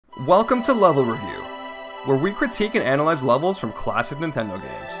Welcome to Level Review, where we critique and analyze levels from classic Nintendo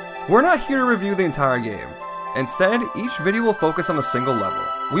games. We're not here to review the entire game. Instead, each video will focus on a single level.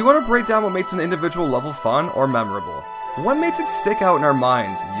 We want to break down what makes an individual level fun or memorable. What makes it stick out in our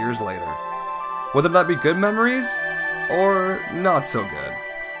minds years later. Whether that be good memories, or not so good.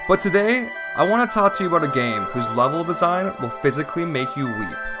 But today, I want to talk to you about a game whose level design will physically make you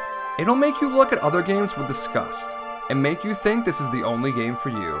weep. It'll make you look at other games with disgust, and make you think this is the only game for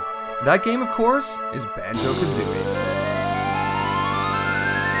you. That game, of course, is Banjo Kazooie.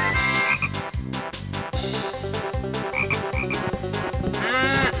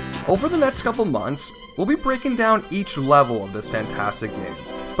 Over the next couple months, we'll be breaking down each level of this fantastic game.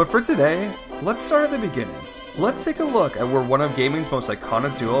 But for today, let's start at the beginning. Let's take a look at where one of gaming's most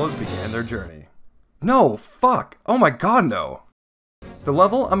iconic duos began their journey. No, fuck, oh my god no. The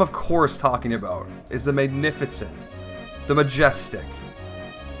level I'm of course talking about is the magnificent, the majestic,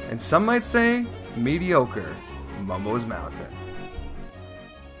 and some might say, mediocre, Mumbo's Mountain.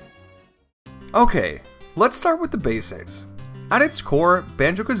 Okay, let's start with the basics. At its core,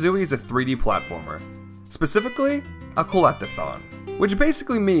 Banjo Kazooie is a 3D platformer, specifically, a collectathon, which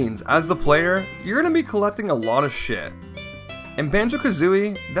basically means, as the player, you're going to be collecting a lot of shit. In Banjo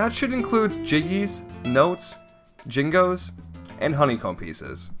Kazooie, that shit includes jiggies, notes, jingos, and honeycomb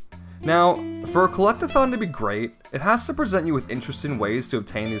pieces. Now, for a collectathon to be great, it has to present you with interesting ways to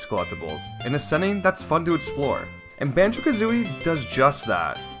obtain these collectibles, in a setting that's fun to explore. And Banjo Kazooie does just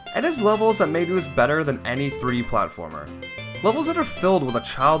that. It has levels that may do this better than any 3D platformer. Levels that are filled with a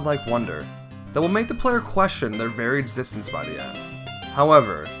childlike wonder, that will make the player question their very existence by the end.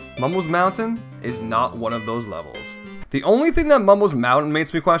 However, Mumbo's Mountain is not one of those levels. The only thing that Mumbo's Mountain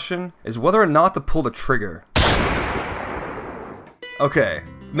makes me question is whether or not to pull the trigger. Okay,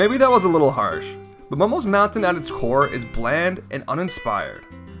 maybe that was a little harsh, but Mumbo's Mountain at its core is bland and uninspired.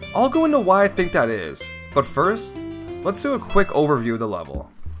 I'll go into why I think that is, but first, let's do a quick overview of the level.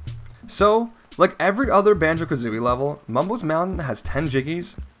 So, like every other Banjo Kazooie level, Mumbo's Mountain has 10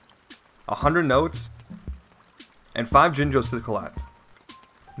 jiggies, 100 notes, and 5 jinjos to collect.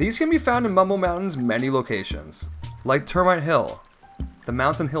 These can be found in Mumbo Mountain's many locations, like Termite Hill, the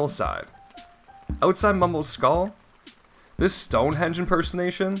mountain hillside, outside Mumbo's skull, this Stonehenge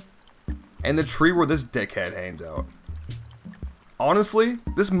impersonation, and the tree where this dickhead hangs out. Honestly,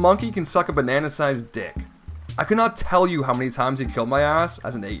 this monkey can suck a banana-sized dick. I cannot tell you how many times he killed my ass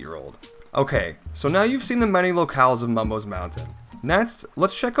as an 8-year-old. Okay, so now you've seen the many locales of Mumbo's Mountain. Next,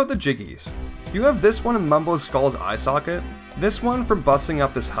 let's check out the jiggies. You have this one in Mumbo's skull's eye socket, this one from busting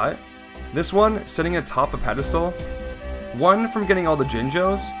up this hut, this one sitting atop a pedestal, one from getting all the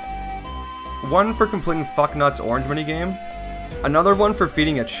jinjos, one for completing Fucknuts orange minigame, another one for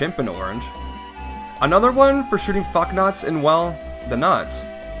feeding a chimp an orange, another one for shooting Fucknuts in, well, the nuts,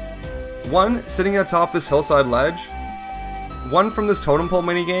 one sitting atop this hillside ledge, one from this totem pole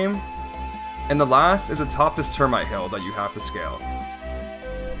minigame, and the last is atop this termite hill that you have to scale.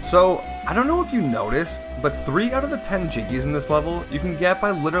 So, I don't know if you noticed, but 3 out of the 10 jiggies in this level you can get by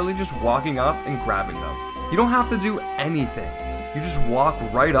literally just walking up and grabbing them. You don't have to do anything. You just walk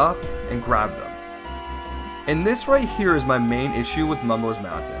right up and grab them. And this right here is my main issue with Mumbo's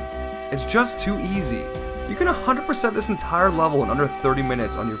Mountain. It's just too easy. You can 100% this entire level in under 30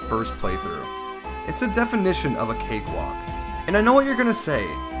 minutes on your first playthrough. It's the definition of a cakewalk. And I know what you're gonna say.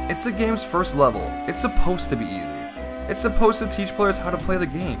 It's the game's first level. It's supposed to be easy. It's supposed to teach players how to play the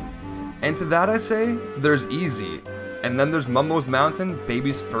game. And to that I say, there's easy. And then there's Mumbo's Mountain,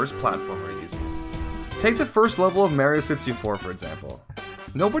 baby's first platformer easy. Take the first level of Mario 64 for example.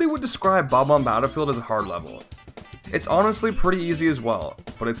 Nobody would describe Bob on Battlefield as a hard level. It's honestly pretty easy as well,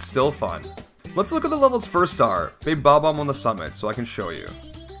 but it's still fun. Let's look at the level's first star, Big Bob on the summit, so I can show you.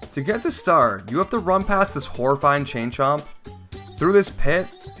 To get this star, you have to run past this horrifying chain chomp, through this pit,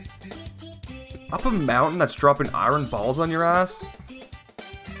 up a mountain that's dropping iron balls on your ass,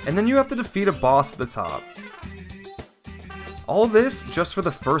 and then you have to defeat a boss at the top. All this just for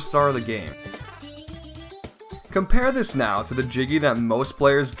the first star of the game. Compare this now to the jiggy that most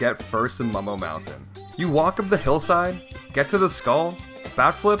players get first in Mumbo Mountain. You walk up the hillside, get to the skull,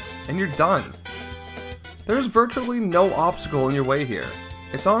 backflip, and you're done. There's virtually no obstacle in your way here.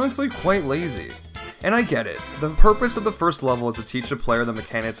 It's honestly quite lazy. And I get it, the purpose of the first level is to teach the player the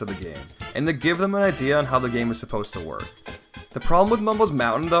mechanics of the game, and to give them an idea on how the game is supposed to work. The problem with Mumbo's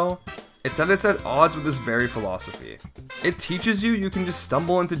Mountain though, is that it's at odds with this very philosophy. It teaches you can just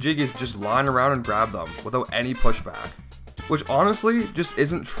stumble into jiggies just lying around and grab them, without any pushback. Which honestly, just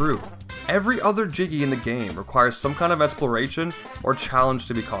isn't true. Every other jiggy in the game requires some kind of exploration or challenge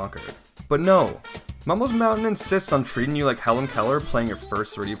to be conquered. But no, Mumbo's Mountain insists on treating you like Helen Keller playing your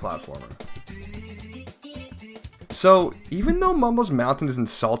first 3D platformer. So, even though Mumbo's Mountain is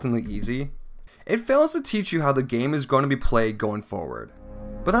insultingly easy, it fails to teach you how the game is going to be played going forward.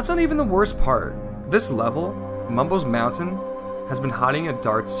 But that's not even the worst part. This level, Mumbo's Mountain, has been hiding a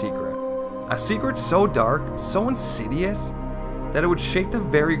dark secret. A secret so dark, so insidious, that it would shake the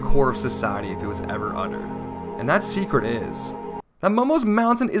very core of society if it was ever uttered. And that secret is that Mumbo's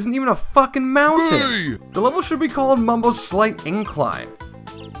Mountain isn't even a fucking mountain! The level should be called Mumbo's Slight Incline.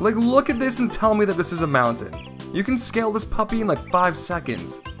 Like, look at this and tell me that this is a mountain. You can scale this puppy in like 5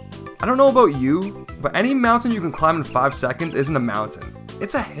 seconds. I don't know about you, but any mountain you can climb in 5 seconds isn't a mountain.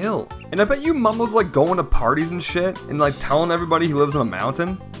 It's a hill. And I bet you Mumbo's like going to parties and shit and like telling everybody he lives on a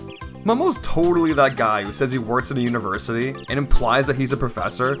mountain. Mumbo's totally that guy who says he works at a university and implies that he's a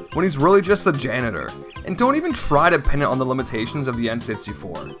professor when he's really just a janitor. And don't even try to pin it on the limitations of the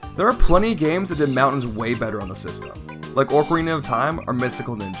N64. There are plenty of games that did mountains way better on the system, like Ocarina of Time or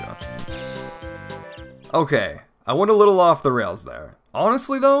Mystical Ninja. Okay, I went a little off the rails there.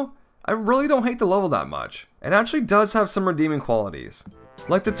 Honestly though, I really don't hate the level that much. It actually does have some redeeming qualities.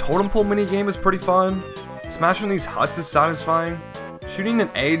 Like the totem pole minigame is pretty fun, smashing these huts is satisfying, shooting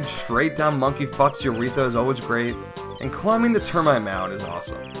an egg straight down Monkey Futt's urethra is always great, and climbing the termite mound is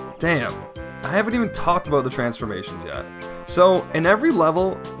awesome. Damn, I haven't even talked about the transformations yet. So, in every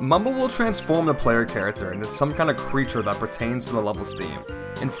level, Mumbo will transform the player character into some kind of creature that pertains to the level's theme.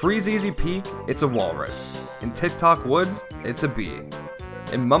 In Freezeezy Peak, it's a walrus. In TikTok Woods, it's a bee.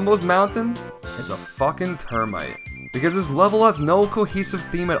 In Mumbo's Mountain, it's a fucking termite. Because this level has no cohesive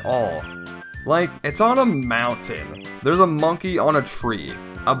theme at all. Like, it's on a mountain. There's a monkey on a tree,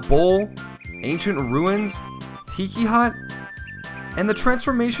 a bowl, ancient ruins, tiki hut, and the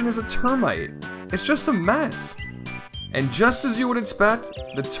transformation is a termite. It's just a mess. And just as you would expect,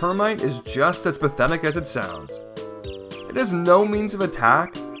 the termite is just as pathetic as it sounds. It has no means of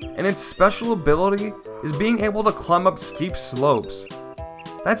attack, and its special ability is being able to climb up steep slopes.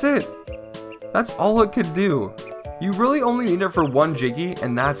 That's it. That's all it could do. You really only need it for one Jiggy,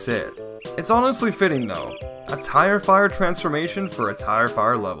 and that's it. It's honestly fitting though. A Tire Fire transformation for a Tire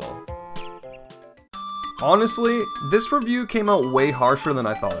Fire level. Honestly, this review came out way harsher than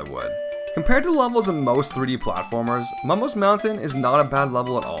I thought it would. Compared to levels in most 3D platformers, Mumbo's Mountain is not a bad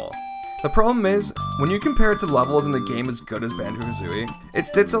level at all. The problem is, when you compare it to levels in a game as good as Banjo Kazooie, it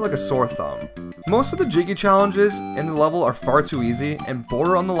sticks out like a sore thumb. Most of the Jiggy challenges in the level are far too easy and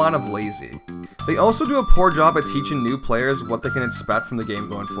border on the line of lazy. They also do a poor job at teaching new players what they can expect from the game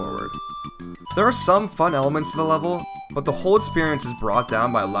going forward. There are some fun elements to the level, but the whole experience is brought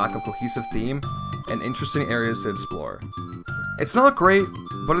down by a lack of cohesive theme and interesting areas to explore. It's not great,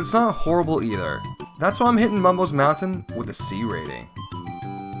 but it's not horrible either. That's why I'm hitting Mumbo's Mountain with a C rating.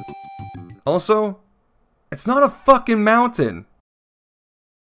 Also, it's not a fucking mountain!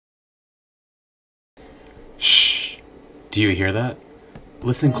 Shh! Do you hear that?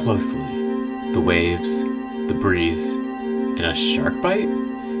 Listen closely. The waves, the breeze, and a shark bite?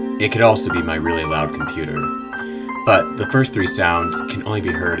 It could also be my really loud computer. But the first 3 sounds can only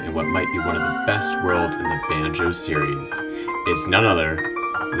be heard in what might be one of the best worlds in the Banjo series. It's none other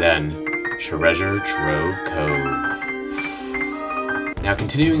than Treasure Trove Cove. Now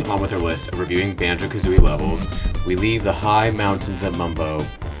continuing on with our list of reviewing Banjo Kazooie levels, we leave the high mountains of Mumbo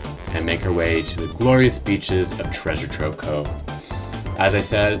and make our way to the glorious beaches of Treasure Trove Cove. As I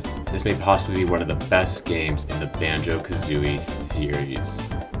said, this may possibly be one of the best games in the Banjo Kazooie series.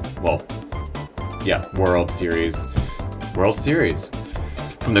 Well, yeah, World Series. World Series.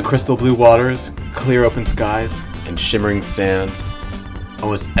 From the crystal blue waters, clear open skies, and shimmering sands,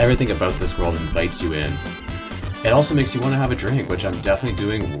 almost everything about this world invites you in. It also makes you want to have a drink, which I'm definitely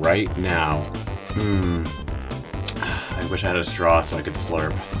doing right now. I wish I had a straw so I could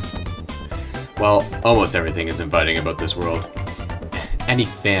slurp. Well, almost everything is inviting about this world. Any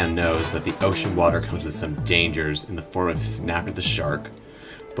fan knows that the ocean water comes with some dangers in the form of Snacker the shark.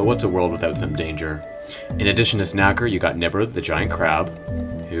 But what's a world without some danger? In addition to Snacker, you got Nibber the giant crab,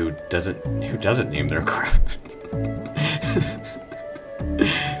 who doesn't name their crab.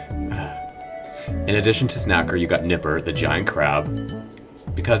 In addition to Snacker, you got Nipper, the giant crab,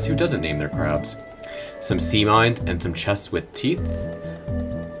 because who doesn't name their crabs? Some sea mines and some chests with teeth.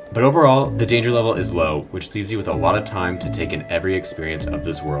 But overall, the danger level is low, which leaves you with a lot of time to take in every experience of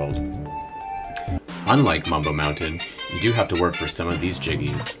this world. Unlike Mumbo Mountain, you do have to work for some of these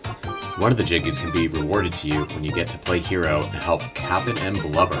jiggies. One of the jiggies can be rewarded to you when you get to play hero and help Captain and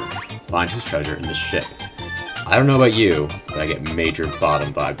Blubber find his treasure in the ship. I don't know about you, but I get major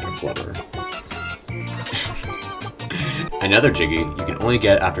bottom vibes from Blubber. Another Jiggy you can only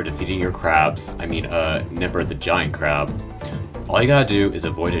get after defeating your crabs, Nipper the giant crab. All you gotta do is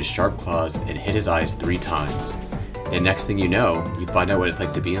avoid his sharp claws and hit his eyes 3 times. And next thing you know, you find out what it's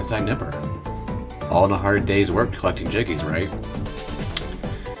like to be inside Nipper. All in a hard day's work collecting Jiggies, right?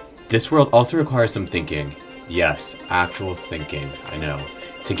 This world also requires some thinking. Yes, actual thinking, I know.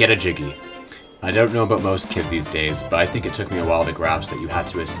 To get a Jiggy. I don't know about most kids these days, but I think it took me a while to grasp that you had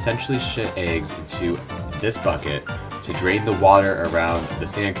to essentially shit eggs into this bucket to drain the water around the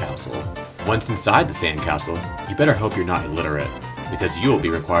sandcastle. Once inside the sandcastle, you better hope you're not illiterate, because you will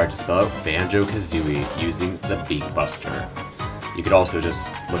be required to spell out Banjo Kazooie using the Beak Buster. You could also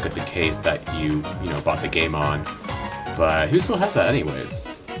just look at the case that you bought the game on, but who still has that anyways?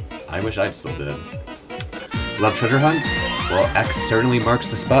 I wish I still did. Love treasure hunts? Well, X certainly marks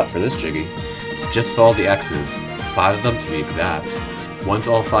the spot for this Jiggy. Just follow the X's, 5 of them to be exact. Once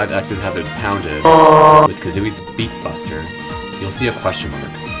all 5 X's have been pounded with Kazooie's Beak Buster, you'll see a question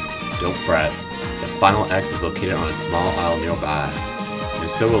mark. Don't fret, the final X is located on a small isle nearby, and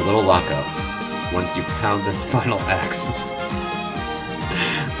so a little lockup once you pound this final X.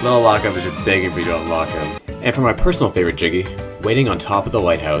 Little lockup is just begging for you to unlock him. And for my personal favorite Jiggy, waiting on top of the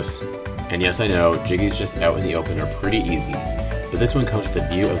lighthouse. And yes, I know, Jiggies just out in the open are pretty easy, but this one comes with a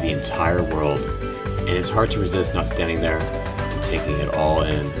view of the entire world, and it's hard to resist not standing there and taking it all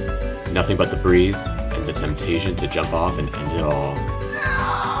in. Nothing but the breeze and the temptation to jump off and end it all.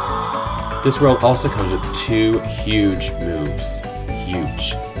 This world also comes with 2 huge moves.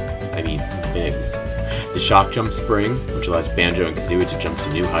 Huge. I mean big. The Shock Jump Spring, which allows Banjo and Kazooie to jump to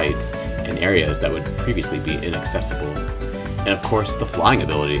new heights and areas that would previously be inaccessible. And of course, the flying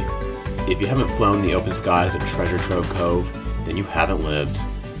ability. If you haven't flown the open skies of Trove Cove, then you haven't lived,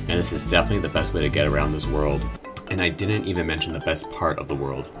 and this is definitely the best way to get around this world. And I didn't even mention the best part of the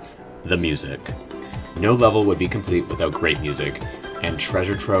world, the music. No level would be complete without great music, and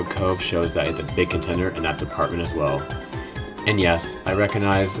Trove Cove shows that it's a big contender in that department as well. And yes, I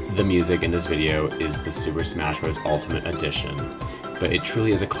recognize the music in this video is the Super Smash Bros. Ultimate Edition, but it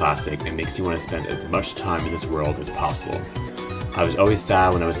truly is a classic and makes you want to spend as much time in this world as possible. I was always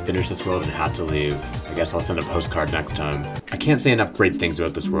sad when I was finished this world and had to leave. I guess I'll send a postcard next time. I can't say enough great things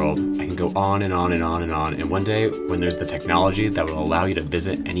about this world. I can go on and on and on and on, and one day, when there's the technology that will allow you to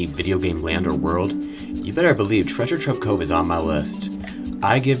visit any video game land or world, you better believe Trove Cove is on my list.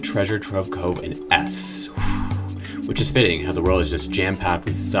 I give Trove Cove an S, which is fitting how the world is just jam-packed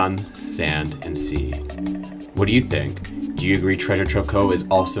with sun, sand, and sea. What do you think? Do you agree Trove Cove is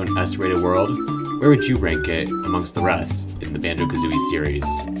also an S-rated world? Where would you rank it amongst the rest in the Banjo Kazooie series?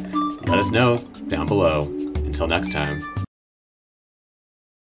 Let us know down below. Until next time.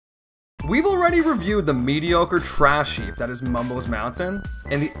 We've already reviewed the mediocre trash heap that is Mumbo's Mountain,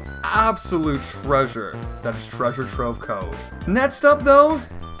 and the absolute treasure that is Trove Cove. Next up, though,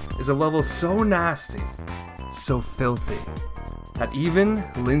 is a level so nasty, so filthy, that even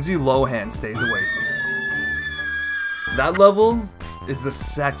Lindsay Lohan stays away from it. That level is the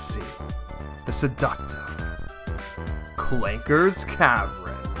sexy, the seductive Clanker's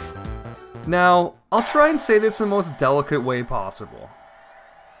Cavern. Now, I'll try and say this in the most delicate way possible.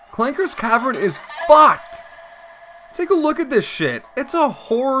 Clanker's Cavern is fucked! Take a look at this shit. It's a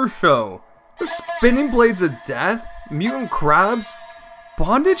horror show. There's spinning blades of death, mutant crabs,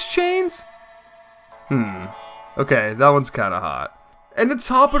 bondage chains? Okay, that one's kinda hot. And to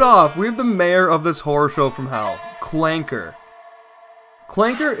top it off, we have the mayor of this horror show from hell, Clanker.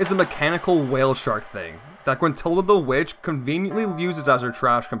 Clanker is a mechanical whale shark thing that Gruntilda the Witch conveniently uses as her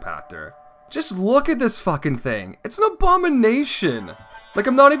trash compactor. Just look at this fucking thing. It's an abomination. Like,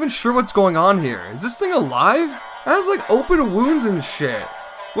 I'm not even sure what's going on here. Is this thing alive? It has like open wounds and shit.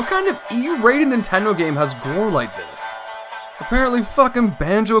 What kind of E-rated Nintendo game has gore like this? Apparently fucking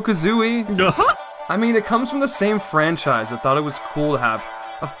Banjo Kazooie. I mean, it comes from the same franchise that thought it was cool to have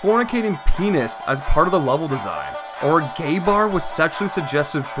a fornicating penis as part of the level design, or a gay bar with sexually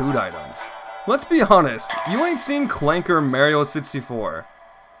suggestive food items. Let's be honest, you ain't seen Clanker or Mario 64.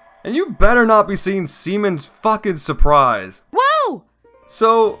 And you better not be seeing Seaman's fucking surprise. Whoa!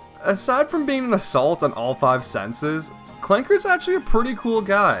 So, aside from being an assault on all 5 senses, Clanker's actually a pretty cool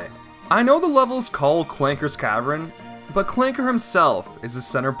guy. I know the level's called Clanker's Cavern, but Clanker himself is the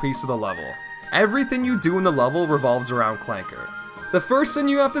centerpiece of the level. Everything you do in the level revolves around Clanker. The first thing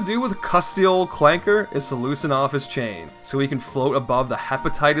you have to do with custy old Clanker is to loosen off his chain, so he can float above the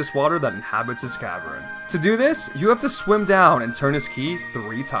hepatitis water that inhabits his cavern. To do this, you have to swim down and turn his key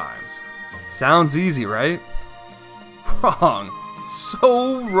 3 times. Sounds easy, right? Wrong.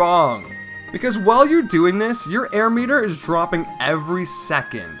 So wrong. Because while you're doing this, your air meter is dropping every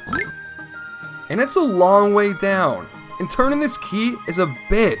second. And it's a long way down. and turning this key is a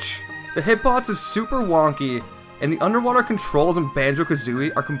bitch. The hitbox is super wonky, and the underwater controls in Banjo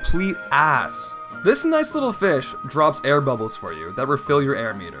Kazooie are complete ass. This nice little fish drops air bubbles for you that refill your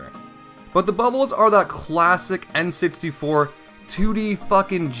air meter. But the bubbles are that classic N64 2D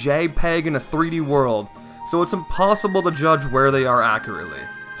fucking JPEG in a 3D world, so it's impossible to judge where they are accurately.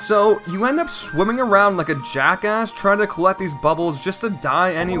 So you end up swimming around like a jackass trying to collect these bubbles just to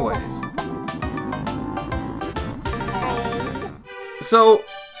die anyways. So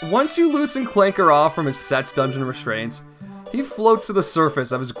once you loosen Clanker off from his set's dungeon restraints, he floats to the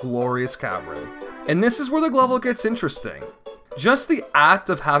surface of his glorious cavern. And this is where the level gets interesting. Just the act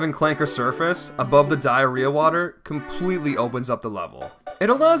of having Clanker surface above the diarrhea water completely opens up the level.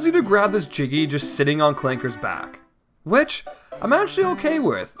 It allows you to grab this Jiggy just sitting on Clanker's back, which I'm actually okay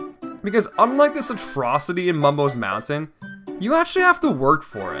with, because unlike this atrocity in Mumbo's Mountain, you actually have to work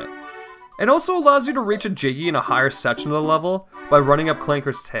for it. It also allows you to reach a Jiggy in a higher section of the level by running up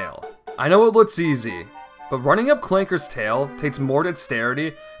Clanker's tail. I know it looks easy, but running up Clanker's tail takes more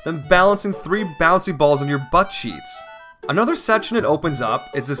dexterity than balancing 3 bouncy balls on your butt cheeks. Another section it opens up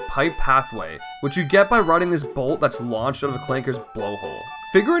is this pipe pathway, which you get by riding this bolt that's launched out of Clanker's blowhole.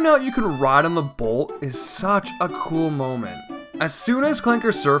 Figuring out you can ride on the bolt is such a cool moment. As soon as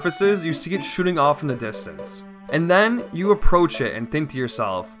Clanker surfaces, you see it shooting off in the distance. And then you approach it and think to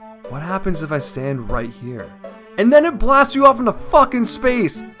yourself, what happens if I stand right here? And then it blasts you off into fucking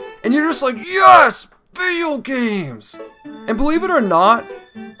space, and you're just like, yes! Video games! And believe it or not,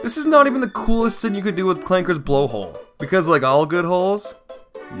 this is not even the coolest thing you could do with Clanker's blowhole, because like all good holes,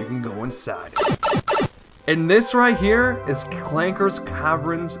 you can go inside it. And this right here is Clanker's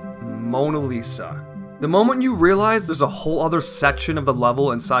Cavern's Mona Lisa. The moment you realize there's a whole other section of the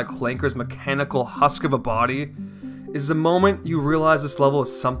level inside Clanker's mechanical husk of a body, is the moment you realize this level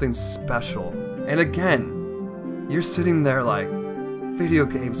is something special. And again, you're sitting there like, video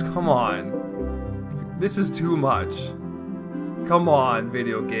games, come on. This is too much. Come on,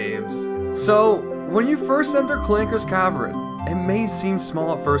 video games. So, when you first enter Clanker's Cavern, it may seem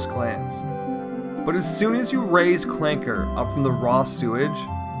small at first glance. But as soon as you raise Clanker up from the raw sewage,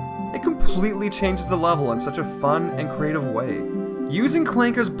 it completely changes the level in such a fun and creative way. Using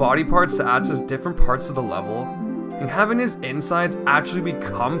Clanker's body parts to access different parts of the level, and having his insides actually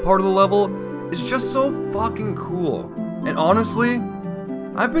become part of the level, is just so fucking cool. And honestly,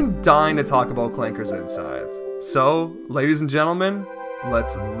 I've been dying to talk about Clanker's insides. So, ladies and gentlemen,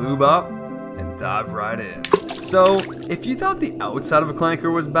 let's lube up and dive right in. So, if you thought the outside of a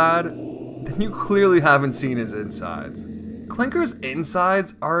Clanker was bad, then you clearly haven't seen his insides. Clanker's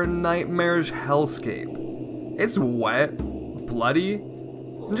insides are a nightmarish hellscape. It's wet, bloody,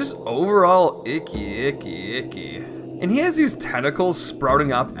 and just overall icky. And he has these tentacles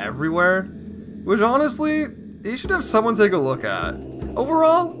sprouting up everywhere, which honestly, he should have someone take a look at.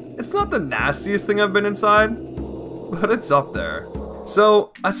 Overall, it's not the nastiest thing I've been inside, but it's up there.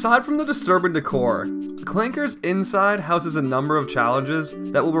 So, aside from the disturbing decor, Clanker's inside houses a number of challenges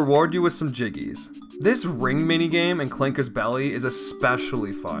that will reward you with some jiggies. This ring minigame in Clanker's belly is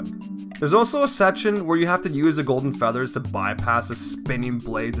especially fun. There's also a section where you have to use the golden feathers to bypass the spinning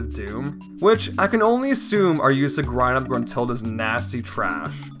blades of doom, which I can only assume are used to grind up Gruntilda's nasty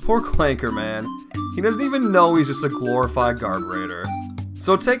trash. Poor Clanker, man. He doesn't even know he's just a glorified guard raider.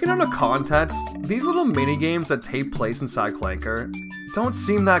 So taken out of context, these little minigames that take place inside Clanker don't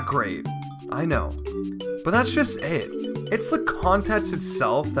seem that great. I know. But that's just it. It's the context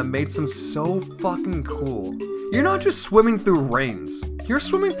itself that makes them so fucking cool. You're not just swimming through rains. You're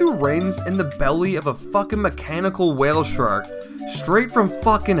swimming through rains in the belly of a fucking mechanical whale shark straight from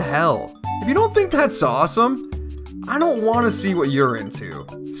fucking hell. If you don't think that's awesome, I don't want to see what you're into.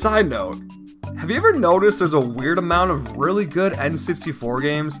 Side note, have you ever noticed there's a weird amount of really good N64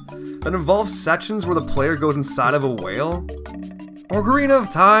 games that involve sections where the player goes inside of a whale? Ocarina of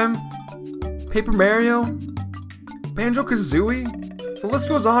Time? Paper Mario? Banjo Kazooie? The list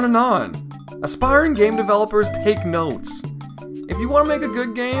goes on and on. Aspiring game developers, take notes. If you want to make a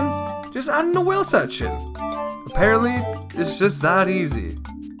good game, just add in a whale section. Apparently, it's just that easy.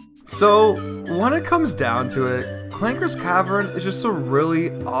 So, when it comes down to it, Clanker's Cavern is just a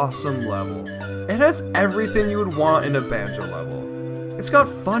really awesome level. It has everything you would want in a Banjo level. It's got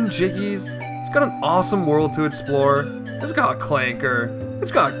fun jiggies, it's got an awesome world to explore, it's got Clanker,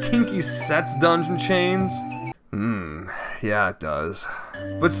 it's got kinky sets dungeon chains. Yeah it does.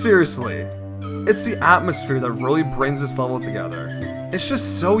 But seriously, it's the atmosphere that really brings this level together. It's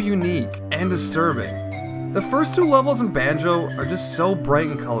just so unique and disturbing. The first 2 levels in Banjo are just so bright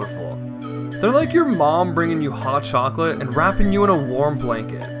and colorful. They're like your mom bringing you hot chocolate and wrapping you in a warm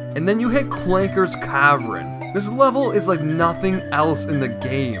blanket. And then you hit Clanker's Cavern, This level is like nothing else in the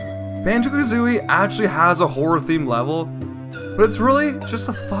game. Banjo Kazooie actually has a horror-themed level, but it's really just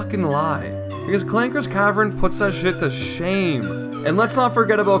a fucking lie. Because Clanker's Cavern puts that shit to shame. And let's not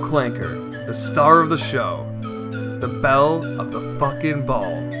forget about Clanker, the star of the show. The belle of the fucking ball.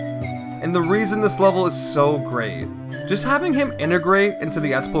 And the reason this level is so great. Just having him integrate into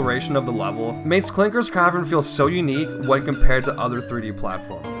the exploration of the level makes Clanker's Cavern feel so unique when compared to other 3D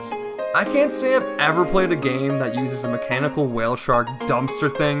platformers. I can't say I've ever played a game that uses a mechanical whale shark dumpster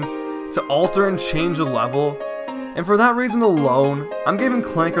thing to alter and change a level, and for that reason alone, I'm giving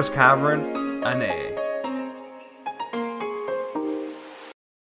Clanker's Cavern an A.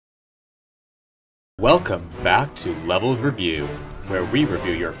 Welcome back to Levels Review, where we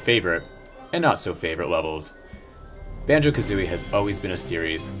review your favorite and not so favorite levels. Banjo Kazooie has always been a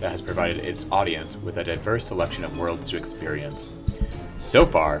series that has provided its audience with a diverse selection of worlds to experience. So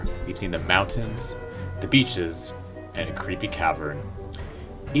far, we've seen the mountains, the beaches, and a creepy cavern.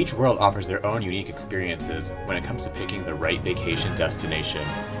 Each world offers their own unique experiences when it comes to picking the right vacation destination.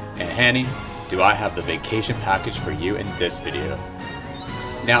 And Hanny, do I have the vacation package for you in this video.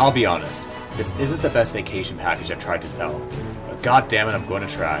 Now I'll be honest, this isn't the best vacation package I've tried to sell, but god damn it, I'm going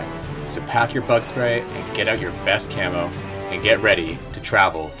to try. So pack your bug spray and get out your best camo and get ready to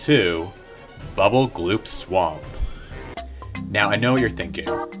travel to BubbleGloop Swamp. Now I know what you're thinking,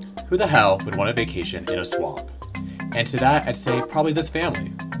 who the hell would want a vacation in a swamp? And to that I'd say probably this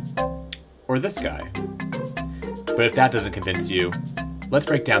family. Or this guy. But if that doesn't convince you, let's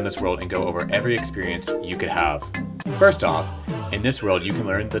break down this world and go over every experience you could have. First off, in this world you can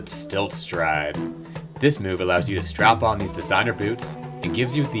learn the Stilt Stride. This move allows you to strap on these designer boots and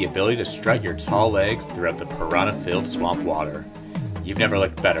gives you the ability to strut your tall legs throughout the piranha-filled swamp water. You've never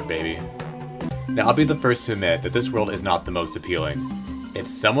looked better, baby. Now I'll be the first to admit that this world is not the most appealing. It's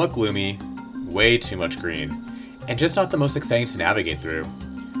somewhat gloomy, way too much green, and just not the most exciting to navigate through.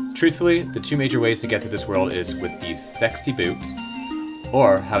 Truthfully, the two major ways to get through this world is with these sexy boots,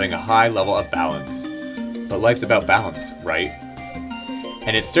 or having a high level of balance. But life's about balance, right?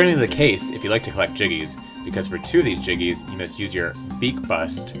 And it's certainly the case if you like to collect jiggies, because for two of these jiggies, you must use your beak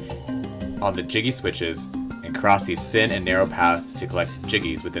bust on the jiggy switches and cross these thin and narrow paths to collect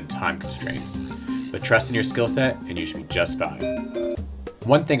jiggies within time constraints. But trust in your skill set and you should be just fine.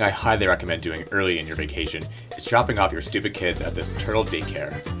 One thing I highly recommend doing early in your vacation is dropping off your stupid kids at this turtle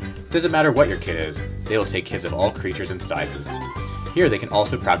daycare. Doesn't matter what your kid is, they will take kids of all creatures and sizes. Here they can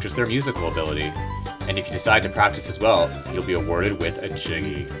also practice their musical ability, and if you decide to practice as well, you'll be awarded with a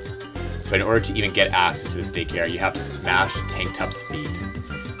jiggy. But in order to even get access to this daycare, you have to smash Tank Tup's feet.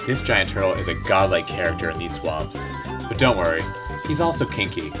 This giant turtle is a godlike character in these swamps, but don't worry, he's also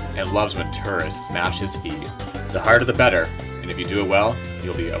kinky and loves when tourists smash his feet. The harder the better, and if you do it well,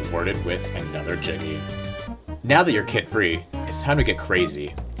 you'll be awarded with another jiggy. Now that you're kid-free, it's time to get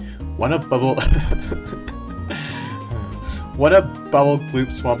crazy. One of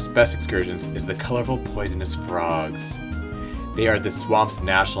BubbleGloop Swamp's best excursions is the colorful poisonous frogs. They are the swamp's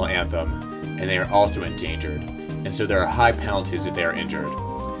national anthem, and they are also endangered, and so there are high penalties if they are injured.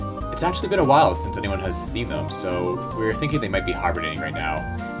 It's actually been a while since anyone has seen them, so we're thinking they might be hibernating right now,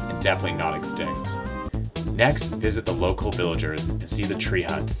 and definitely not extinct. Next, visit the local villagers and see the tree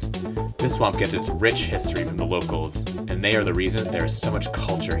huts. This swamp gets its rich history from the locals, and they are the reason there is so much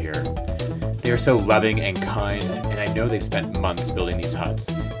culture here. They are so loving and kind, and I know they've spent months building these huts,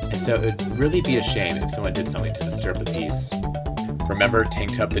 and so it would really be a shame if someone did something to disturb the peace. Remember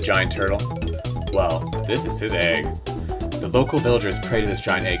Tank Tup the giant turtle? Well, this is his egg. The local villagers pray to this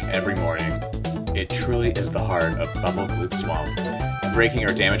giant egg every morning. It truly is the heart of BubbleGloop Swamp, and breaking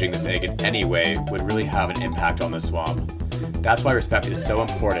or damaging this egg in any way would really have an impact on the swamp. That's why respect is so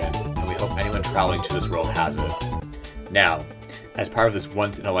important, and we hope anyone traveling to this world has it. Now, as part of this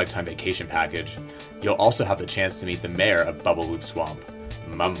once-in-a-lifetime vacation package, you'll also have the chance to meet the mayor of BubbleGloop Swamp,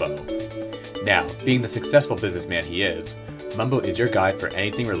 Mumbo. Now, being the successful businessman he is, Mumbo is your guide for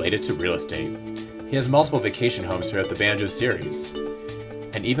anything related to real estate. He has multiple vacation homes throughout the Banjo series,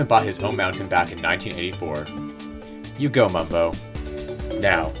 and even bought his own mountain back in 1984. You go, Mumbo.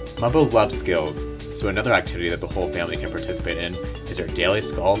 Now, Mumbo loves skills, so another activity that the whole family can participate in is our daily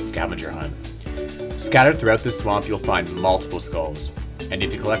skull scavenger hunt. Scattered throughout this swamp, you'll find multiple skulls, and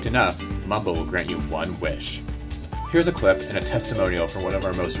if you collect enough, Mumbo will grant you one wish. Here's a clip and a testimonial from one of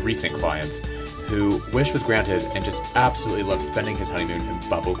our most recent clients, who wish was granted and just absolutely loves spending his honeymoon in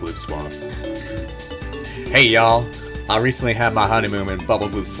BubbleGloop Swamp. Hey y'all, I recently had my honeymoon in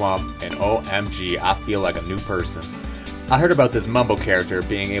BubbleGloop Swamp, and OMG, I feel like a new person. I heard about this Mumbo character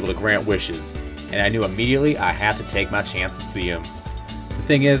being able to grant wishes, and I knew immediately I had to take my chance and see him. The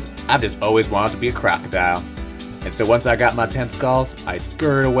thing is, I've just always wanted to be a crocodile. And so once I got my 10 skulls, I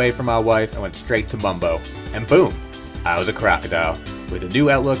scurried away from my wife and went straight to Mumbo. And boom, I was a crocodile with a new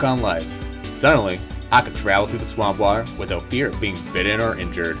outlook on life. Suddenly, I could travel through the swamp water without fear of being bitten or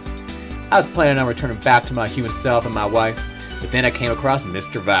injured. I was planning on returning back to my human self and my wife, but then I came across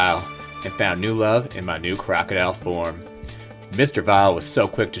Mr. Vile and found new love in my new crocodile form. Mr. Vile was so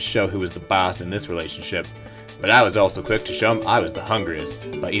quick to show who was the boss in this relationship, but I was also quick to show him I was the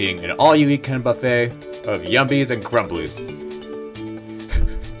hungriest by eating an all-you-eat kind of buffet of Yumbies and Grumblies.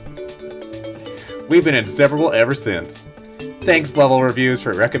 We've been inseparable ever since. Thanks, Level Reviews,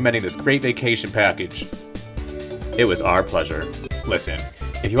 for recommending this great vacation package. It was our pleasure. Listen,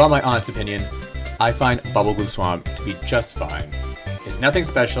 if you want my honest opinion, I find BubbleGloop Swamp to be just fine. It's nothing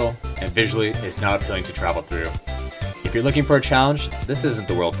special, and visually, it's not appealing to travel through. If you're looking for a challenge, this isn't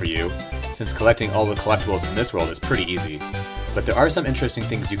the world for you, since collecting all the collectibles in this world is pretty easy. But there are some interesting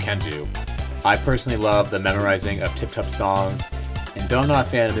things you can do. I personally love the memorizing of tip-top songs, and though I'm not a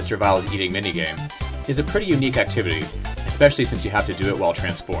fan of Mr. Vile's eating minigame, it's a pretty unique activity, especially since you have to do it while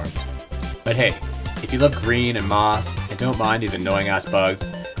transformed. But hey, if you love green and moss, and don't mind these annoying-ass bugs,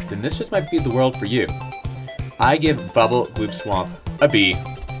 then this just might be the world for you. I give BubbleGloop Swamp a B.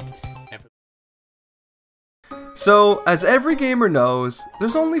 So, as every gamer knows,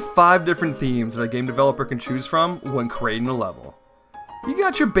 there's only 5 different themes that a game developer can choose from when creating a level. You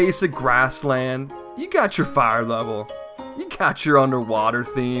got your basic grassland, you got your fire level, you got your underwater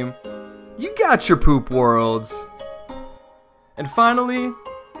theme, you got your poop worlds, and finally,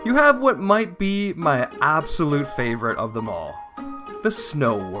 you have what might be my absolute favorite of them all, the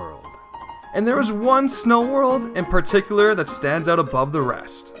snow world. And there is one snow world in particular that stands out above the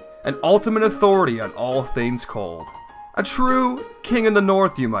rest. An ultimate authority on all things cold. A true king in the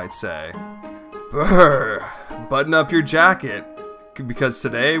north, you might say. Brr, button up your jacket, because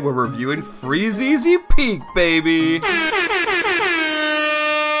today we're reviewing Freezeezy Peak, baby!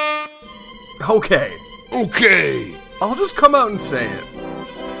 Okay. I'll just come out and say it.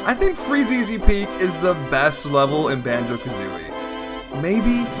 I think Freezeezy Peak is the best level in Banjo Kazooie.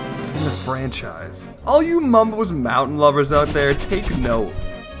 Maybe in the franchise. All you Mumbo's mountain lovers out there, take note.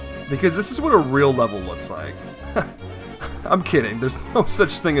 Because this is what a real level looks like. I'm kidding, there's no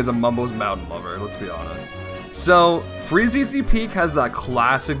such thing as a Mumbo's mountain lover, let's be honest. So, Freezeezy Peak has that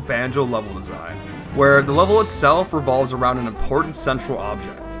classic Banjo level design, where the level itself revolves around an important central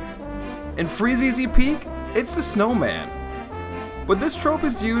object. In Freezeezy Peak, it's the snowman. But this trope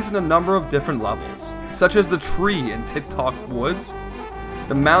is used in a number of different levels, such as the tree in TikTok Woods,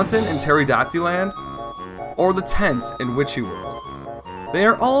 the mountain in Pterodactyl Land, or the tent in Witchy World. They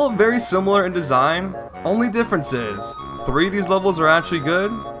are all very similar in design, only difference is, 3 of these levels are actually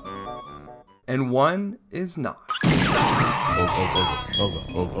good, and 1 is not.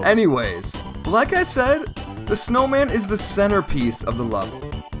 Anyways, like I said, the snowman is the centerpiece of the level.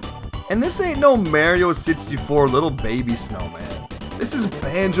 And this ain't no Mario 64 little baby snowman. This is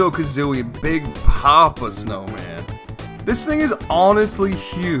Banjo Kazooie Big Papa Snowman. This thing is honestly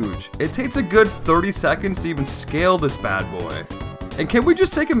huge. It takes a good 30 seconds to even scale this bad boy. And can we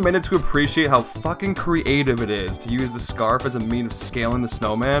just take a minute to appreciate how fucking creative it is to use the scarf as a means of scaling the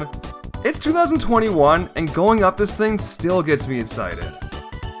snowman? It's 2021, and going up this thing still gets me excited.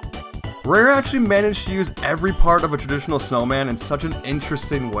 Rare actually managed to use every part of a traditional snowman in such an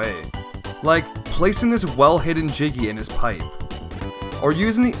interesting way. Like, placing this well-hidden jiggy in his pipe. Or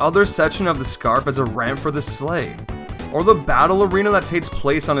using the other section of the scarf as a ramp for the sleigh. Or the battle arena that takes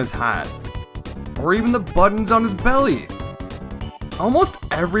place on his hat. Or even the buttons on his belly. Almost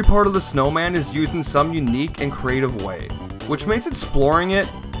every part of the snowman is used in some unique and creative way, which makes exploring it,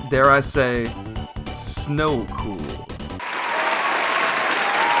 dare I say, snow cool.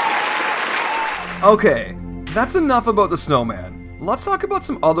 Okay, that's enough about the snowman. Let's talk about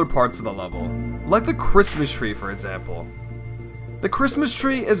some other parts of the level, like the Christmas tree for example. The Christmas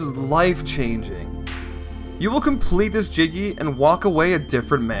tree is life-changing. You will complete this jiggy and walk away a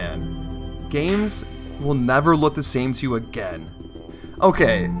different man. Games will never look the same to you again.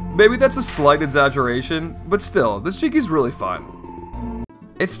 Okay, maybe that's a slight exaggeration, but still, this jiggy's really fun.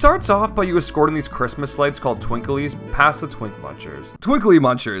 It starts off by you escorting these Christmas lights called Twinklies past the Twink Munchers. Twinkly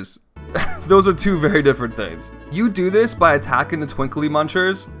Munchers. Those are 2 very different things. You do this by attacking the Twinkly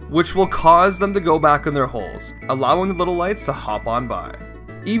Munchers, which will cause them to go back in their holes, allowing the little lights to hop on by.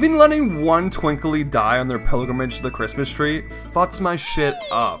 Even letting one Twinkly die on their pilgrimage to the Christmas tree fucks my shit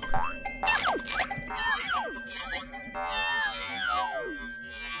up.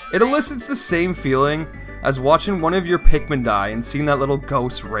 It elicits the same feeling as watching one of your Pikmin die and seeing that little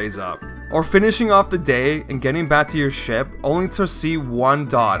ghost raise up. Or finishing off the day and getting back to your ship only to see one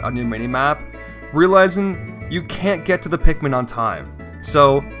dot on your minimap realizing you can't get to the Pikmin on time.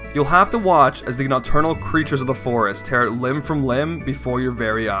 So, you'll have to watch as the nocturnal creatures of the forest tear it limb from limb before your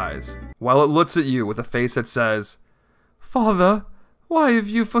very eyes, while it looks at you with a face that says, "Father, why have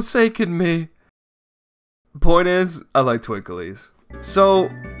you forsaken me?" Point is, I like Twinklies. So,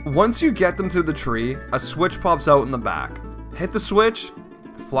 once you get them to the tree, a switch pops out in the back. Hit the switch,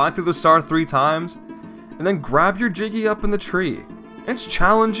 fly through the star 3 times, and then grab your Jiggy up in the tree. It's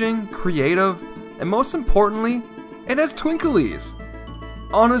challenging, creative, and most importantly, it has Twinklies.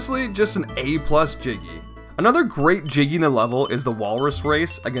 Honestly, just an A+ Jiggy. Another great Jiggy in the level is the Walrus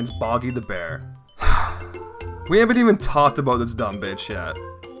race against Boggy the Bear. We haven't even talked about this dumb bitch yet.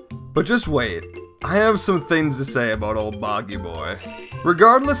 But just wait, I have some things to say about old Boggy boy.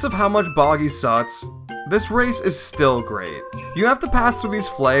 Regardless of how much Boggy sucks, this race is still great. You have to pass through these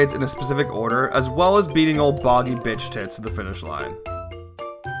flags in a specific order, as well as beating old Boggy bitch tits to the finish line.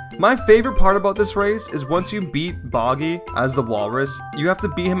 My favorite part about this race is once you beat Boggy as the Walrus, you have to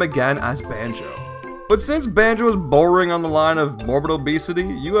beat him again as Banjo. But since Banjo is bordering on the line of morbid obesity,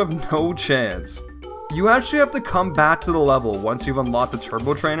 you have no chance. You actually have to come back to the level once you've unlocked the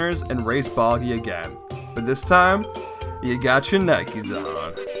Turbo Trainers and race Boggy again. But this time, you got your Nikes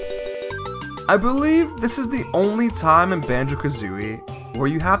on. I believe this is the only time in Banjo Kazooie where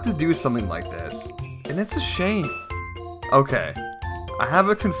you have to do something like this, and it's a shame. Okay, I have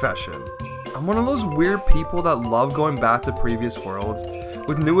a confession. I'm one of those weird people that love going back to previous worlds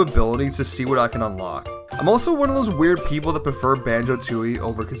with new abilities to see what I can unlock. I'm also one of those weird people that prefer Banjo-Tooie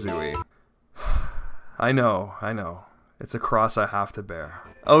over Kazooie. I know. It's a cross I have to bear.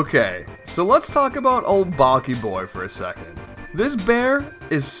 Okay, so let's talk about old Boggy boy for a second. This bear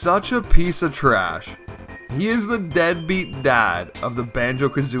is such a piece of trash. He is the deadbeat dad of the Banjo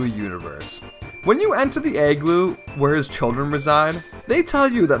Kazooie universe. When you enter the igloo where his children reside, they tell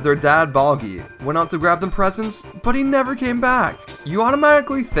you that their dad Boggy went out to grab them presents, but he never came back. You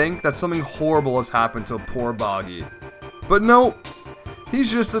automatically think that something horrible has happened to poor Boggy. But nope,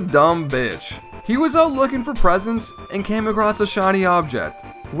 he's just a dumb bitch. He was out looking for presents and came across a shiny object,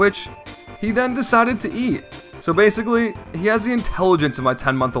 which he then decided to eat. So basically, he has the intelligence of my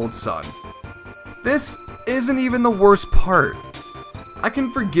 10-month-old son. This isn't even the worst part. I can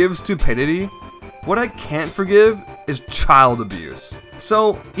forgive stupidity. What I can't forgive is child abuse.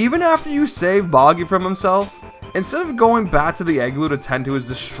 So, even after you save Boggy from himself, instead of going back to the igloo to tend to his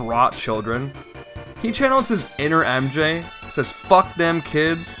distraught children, he channels his inner MJ, says fuck them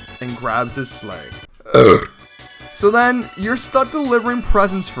kids, and grabs his sleigh. So then, you're stuck delivering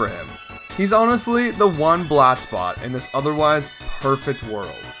presents for him. He's honestly the one black spot in this otherwise perfect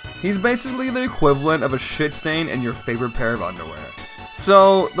world. He's basically the equivalent of a shit stain in your favorite pair of underwear.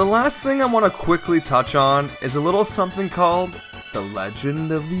 So, the last thing I want to quickly touch on is a little something called The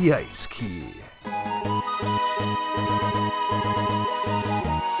Legend of the Ice Key.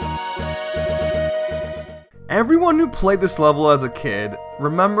 Everyone who played this level as a kid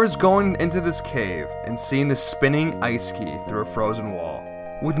remembers going into this cave and seeing the spinning ice key through a frozen wall,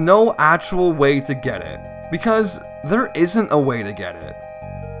 with no actual way to get it, because there isn't a way to get it.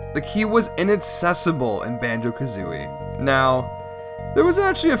 The key was inaccessible in Banjo Kazooie. Now, there was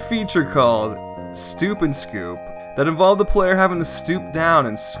actually a feature called Stoop and Scoop that involved the player having to stoop down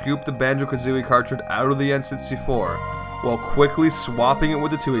and scoop the Banjo Kazooie cartridge out of the N64 while quickly swapping it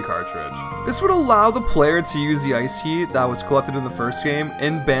with the Tooie cartridge. This would allow the player to use the ice key that was collected in the first game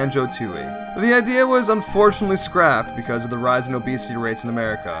in Banjo-Tooie. The idea was unfortunately scrapped because of the rise in obesity rates in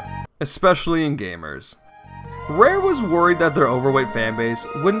America, especially in gamers. Rare was worried that their overweight fanbase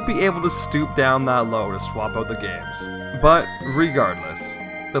wouldn't be able to stoop down that low to swap out the games. But regardless,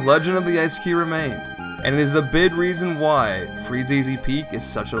 the legend of the ice key remained, and it is the big reason why Freezeezy Peak is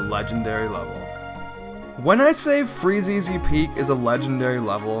such a legendary level. When I say Freezeezy Peak is a legendary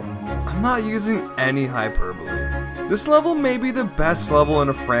level, I'm not using any hyperbole. This level may be the best level in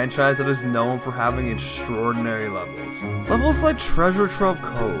a franchise that is known for having extraordinary levels. Levels like Treasure Trove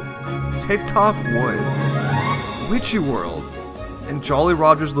Cove, TikTok Wood, Witchy World, and Jolly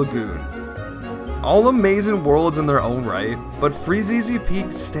Roger's Lagoon. All amazing worlds in their own right, but Freezeezy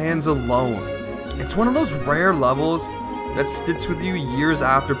Peak stands alone. It's one of those rare levels that sticks with you years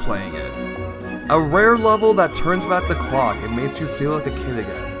after playing it. A rare level that turns back the clock and makes you feel like a kid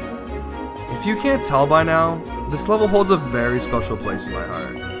again. If you can't tell by now, this level holds a very special place in my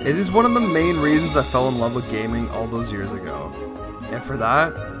heart. It is one of the main reasons I fell in love with gaming all those years ago. And for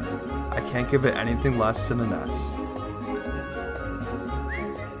that, I can't give it anything less than an S.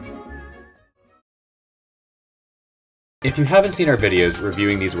 If you haven't seen our videos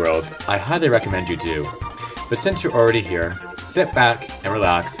reviewing these worlds, I highly recommend you do. But since you're already here, sit back and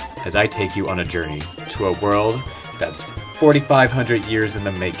relax as I take you on a journey to a world that's 4,500 years in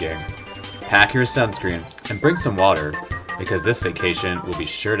the making. Pack your sunscreen and bring some water, because this vacation will be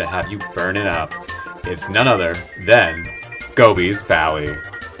sure to have you burning up. It's none other than Gobi's Valley.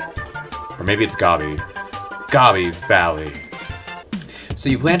 Or maybe it's Gobi. Gobi's Valley. So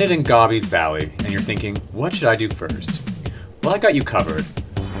you've landed in Gobi's Valley, and you're thinking, what should I do first? Well, I got you covered.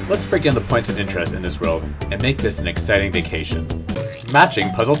 Let's break down the points of interest in this world and make this an exciting vacation. Matching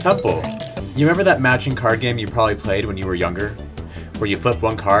Puzzle Temple. You remember that matching card game you probably played when you were younger? Where you flip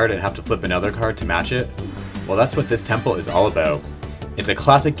one card and have to flip another card to match it? Well, that's what this temple is all about. It's a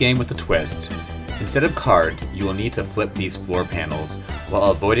classic game with a twist. Instead of cards, you will need to flip these floor panels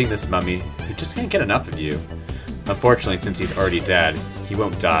while avoiding this mummy who just can't get enough of you. Unfortunately, since he's already dead, he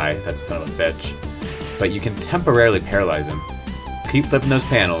won't die, that son of a bitch. But you can temporarily paralyze him. Keep flipping those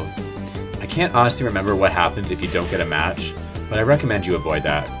panels. I can't honestly remember what happens if you don't get a match, but I recommend you avoid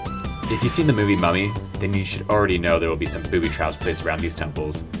that. If you've seen the movie Mummy, then you should already know there will be some booby traps placed around these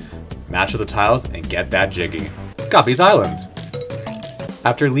temples. Match with the tiles and get that jiggy. Gobi's Island!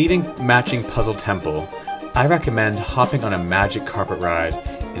 After leaving Matching Puzzle Temple, I recommend hopping on a magic carpet ride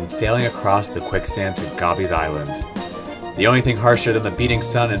and sailing across the quicksand to Gobi's Island. The only thing harsher than the beating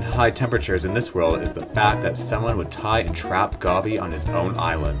sun and high temperatures in this world is the fact that someone would tie and trap Gobi on his own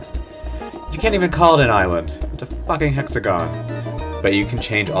island. You can't even call it an island, it's a fucking hexagon. But you can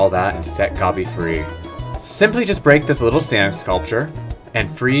change all that and set Gobi free. Simply just break this little sand sculpture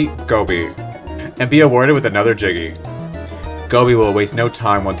and free Gobi, and be awarded with another jiggy. Gobi will waste no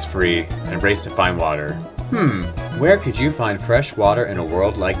time once free and race to find water. Where could you find fresh water in a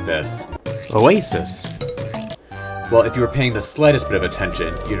world like this? Oasis. Well, if you were paying the slightest bit of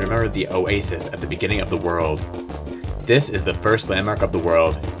attention, you'd remember the oasis at the beginning of the world. This is the first landmark of the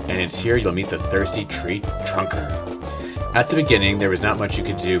world, and it's here you'll meet the thirsty tree trunker. At the beginning, there was not much you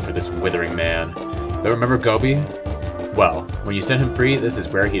could do for this withering man. But remember Gobi? Well, when you set him free, this is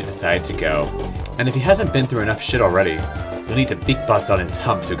where he decided to go. And if he hasn't been through enough shit already, you'll need to beak bust on his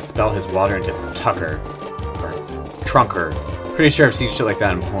hump to expel his water into Tucker. Or Trunker. Pretty sure I've seen shit like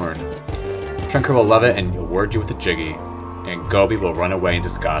that in porn. Trunker will love it and award you with a jiggy, and Gobi will run away in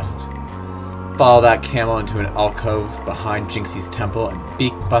disgust. Follow that camel into an alcove behind Jinxie's temple and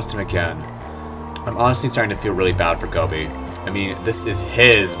beak bust him again. I'm honestly starting to feel really bad for Gobi. I mean, this is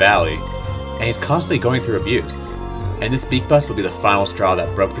his valley, and he's constantly going through abuse. And this beak bust will be the final straw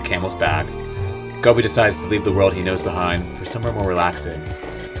that broke the camel's back. Gobi decides to leave the world he knows behind for somewhere more relaxing.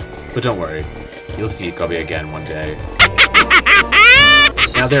 But don't worry, you'll see Gobi again one day.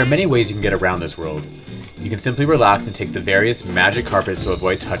 Now, there are many ways you can get around this world. You can simply relax and take the various magic carpets to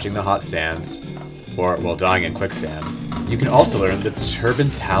avoid touching the hot sands, or while dying in quicksand. You can also learn the Turban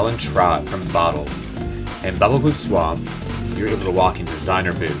Talon Trot from bottles. In BubbleGloop Swamp, you're able to walk in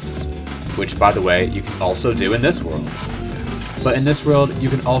designer boots, which, by the way, you can also do in this world. But in this world, you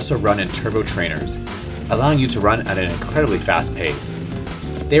can also run in turbo trainers, allowing you to run at an incredibly fast pace.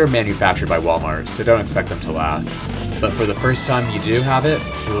 They were manufactured by Walmart, so don't expect them to last. But for the first time you do have it,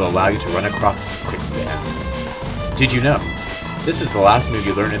 it will allow you to run across quicksand. Did you know? This is the last move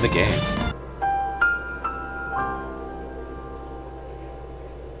you learn in the game.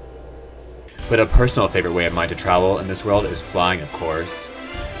 But a personal favorite way of mine to travel in this world is flying, of course.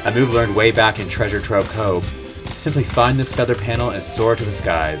 A move learned way back in Trove Cove. Simply find this feather panel and soar to the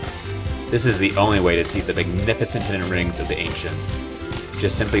skies. This is the only way to see the magnificent hidden rings of the ancients.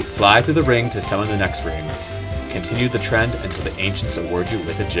 Just simply fly through the ring to summon the next ring. Continue the trend until the ancients award you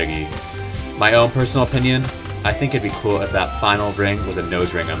with a jiggy. My own personal opinion, I think it'd be cool if that final ring was a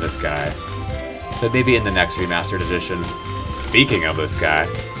nose ring on this guy. But maybe in the next remastered edition. Speaking of this guy,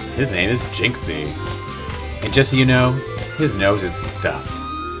 his name is Jinxie. And just so you know, his nose is stuffed.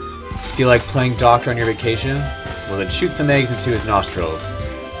 Feel like playing doctor on your vacation? Well, then shoot some eggs into his nostrils.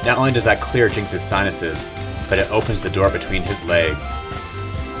 Not only does that clear Jinx's sinuses, but it opens the door between his legs.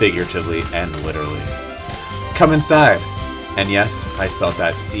 Figuratively and literally. Come inside! And yes, I spelled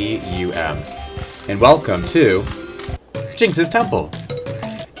that C-U-M. And welcome to Jinx's Temple!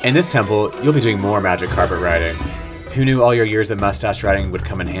 In this temple, you'll be doing more magic carpet riding. Who knew all your years of mustache riding would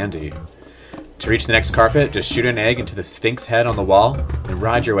come in handy? To reach the next carpet, just shoot an egg into the Sphinx head on the wall and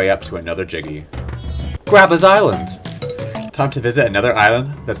ride your way up to another jiggy. Grabba's Island! Time to visit another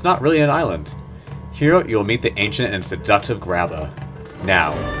island that's not really an island. Here, you'll meet the ancient and seductive Grabba.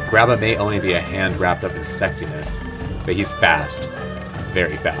 Now, Grabba may only be a hand wrapped up in sexiness, but he's fast.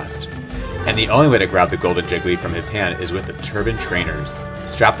 Very fast. And the only way to grab the golden jiggly from his hand is with the turban trainers.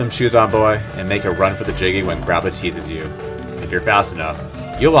 Strap them shoes on, boy, and make a run for the jiggy when Grabba teases you. If you're fast enough,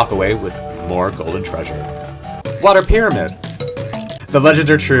 you'll walk away with more golden treasure. Water Pyramid! The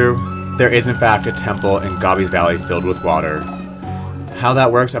legends are true. There is in fact a temple in Gobi's Valley filled with water. How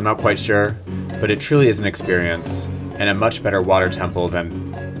that works, I'm not quite sure, but it truly is an experience, and a much better water temple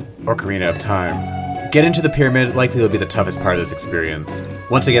than Ocarina of Time. Get into the pyramid, likely will be the toughest part of this experience.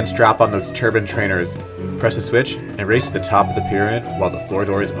 Once again, strap on those turban trainers, press the switch, and race to the top of the pyramid while the floor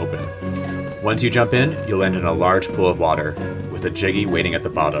door is open. Once you jump in, you'll land in a large pool of water, with a Jiggy waiting at the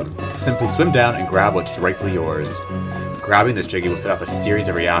bottom. Simply swim down and grab what's rightfully yours. Grabbing this Jiggy will set off a series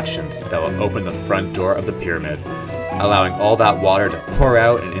of reactions that will open the front door of the pyramid, allowing all that water to pour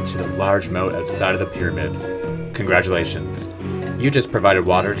out and into the large moat outside of the pyramid. Congratulations. You just provided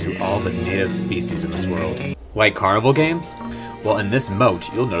water to all the native species in this world. Like carnival games? Well, in this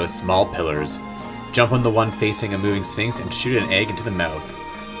moat, you'll notice small pillars. Jump on the one facing a moving sphinx and shoot an egg into the mouth.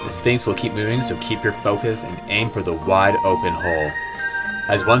 The sphinx will keep moving, so keep your focus and aim for the wide open hole.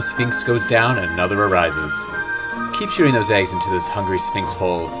 As one sphinx goes down, another arises. Keep shooting those eggs into this hungry sphinx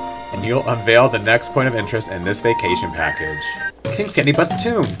holes, and you'll unveil the next point of interest in this vacation package. King Sandy Butt's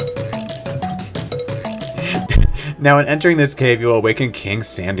tomb! Now in entering this cave, you will awaken King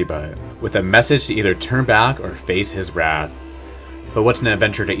Sandybutt, with a message to either turn back or face his wrath. But what's an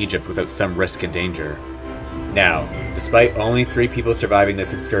adventure to Egypt without some risk and danger? Now, despite only 3 people surviving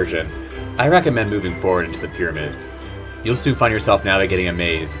this excursion, I recommend moving forward into the pyramid. You'll soon find yourself navigating a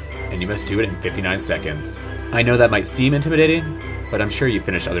maze, and you must do it in 59 seconds. I know that might seem intimidating, but I'm sure you've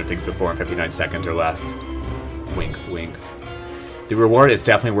finished other things before in 59 seconds or less. Wink, wink. The reward is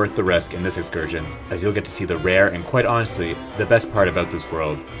definitely worth the risk in this excursion, as you'll get to see the rare and quite honestly, the best part about this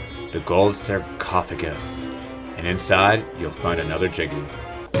world, the gold sarcophagus. And inside, you'll find another Jiggy.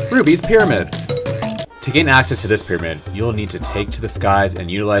 Ruby's Pyramid! To gain access to this pyramid, you'll need to take to the skies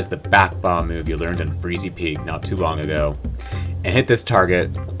and utilize the back bomb move you learned in Freezeezy Peak not too long ago. And hit this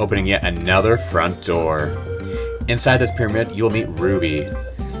target, opening yet another front door. Inside this pyramid, you'll meet Ruby.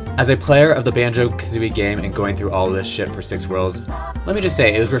 As a player of the Banjo Kazooie game and going through all this shit for 6 worlds, let me just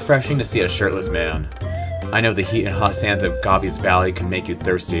say it was refreshing to see a shirtless man. I know the heat and hot sands of Gobi's Valley can make you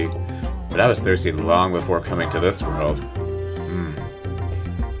thirsty, but I was thirsty long before coming to this world.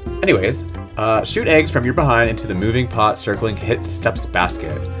 Anyways, shoot eggs from your behind into the moving pot circling Hit Step's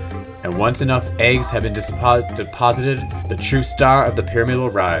basket. And once enough eggs have been deposited, the true star of the pyramid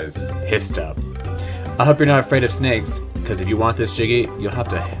will rise, Histep. I hope you're not afraid of snakes, because if you want this Jiggy, you'll have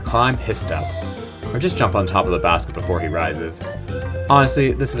to climb Histep, or just jump on top of the basket before he rises.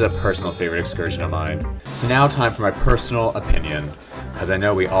 Honestly, this is a personal favorite excursion of mine. So now time for my personal opinion, as I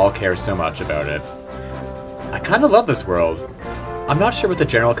know we all care so much about it. I kinda love this world. I'm not sure what the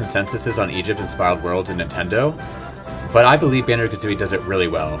general consensus is on Egypt-inspired worlds in Nintendo, but I believe Banjo Kazooie does it really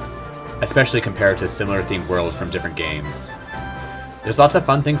well, especially compared to similar themed worlds from different games. There's lots of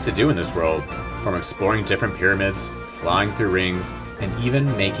fun things to do in this world, from exploring different pyramids, flying through rings, and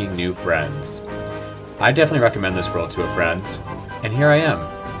even making new friends. I definitely recommend this world to a friend, and here I am,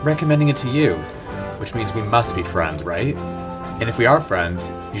 recommending it to you, which means we must be friends, right? And if we are friends,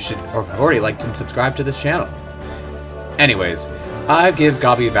 you should have already liked and subscribed to this channel. Anyways, I give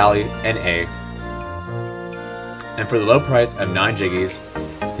Gobi Valley an A. And for the low price of 9 Jiggies,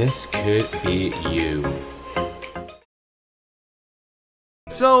 this could be you.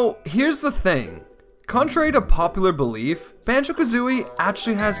 So, here's the thing. Contrary to popular belief, Banjo Kazooie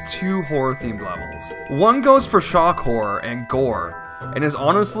actually has 2 horror-themed levels. One goes for shock horror and gore, and is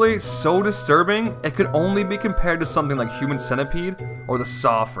honestly so disturbing it could only be compared to something like Human Centipede or the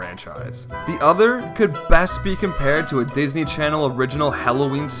Saw franchise. The other could best be compared to a Disney Channel original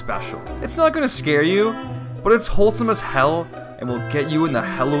Halloween special. It's not gonna scare you, but it's wholesome as hell and will get you in the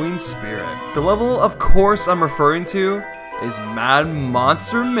Halloween spirit. The level, of course, I'm referring to is Mad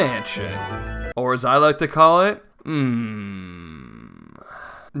Monster Mansion, or as I like to call it,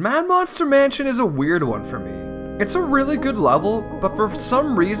 Mad Monster Mansion is a weird one for me. It's a really good level, but for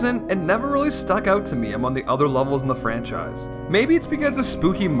some reason, it never really stuck out to me among the other levels in the franchise. Maybe it's because the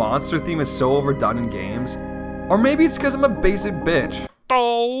spooky monster theme is so overdone in games, or maybe it's because I'm a basic bitch.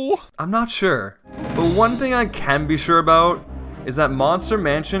 Oh. I'm not sure, but one thing I can be sure about is that Monster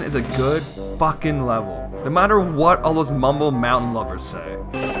Mansion is a good fucking level, no matter what all those Mumbo mountain lovers say.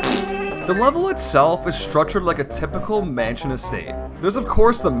 The level itself is structured like a typical mansion estate. There's of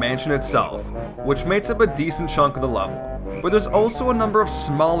course the mansion itself, which makes up a decent chunk of the level, but there's also a number of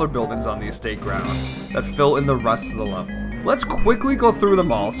smaller buildings on the estate ground that fill in the rest of the level. Let's quickly go through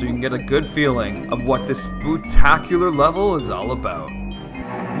them all so you can get a good feeling of what this spectacular level is all about.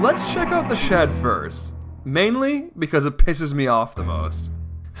 Let's check out the shed first, mainly because it pisses me off the most.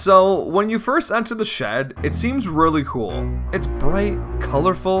 So, when you first enter the shed, it seems really cool. It's bright,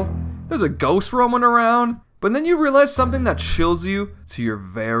 colorful, there's a ghost roaming around, But then you realize something that chills you to your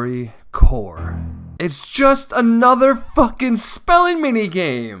very core. It's just another fucking spelling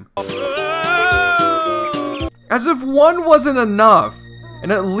minigame! As if one wasn't enough,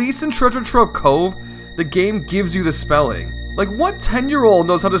 and at least in Trove Cove, the game gives you the spelling. Like, what 10-year-old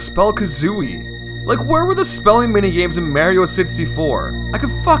knows how to spell Kazooie? Like, where were the spelling minigames in Mario 64? I could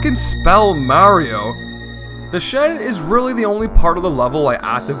fucking spell Mario. The shed is really the only part of the level I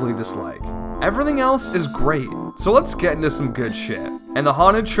actively dislike. Everything else is great, so let's get into some good shit. And the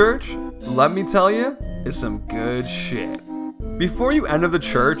haunted church, let me tell you, is some good shit. Before you enter the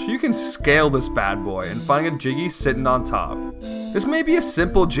church, you can scale this bad boy and find a Jiggy sitting on top. This may be a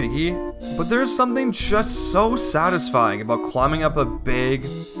simple Jiggy, but there's something just so satisfying about climbing up a big,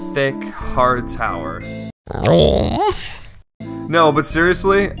 thick, hard tower. No, but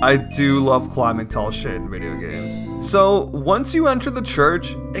seriously, I do love climbing tall shit in video games. So, once you enter the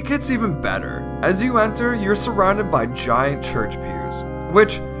church, it gets even better. As you enter, you're surrounded by giant church pews,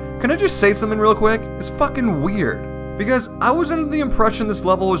 which, can I just say something real quick, is fucking weird. Because I was under the impression this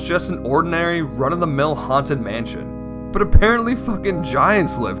level was just an ordinary, run-of-the-mill haunted mansion. But apparently fucking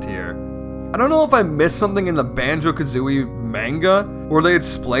giants lived here. I don't know if I missed something in the Banjo Kazooie manga, where they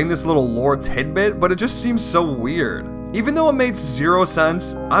explained this little lore tidbit, but it just seems so weird. Even though it made zero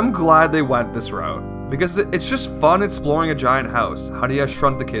sense, I'm glad they went this route. Because it's just fun exploring a giant house, Honey I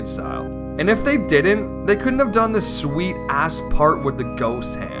Shrunk the Kid style. And if they didn't, they couldn't have done this sweet ass part with the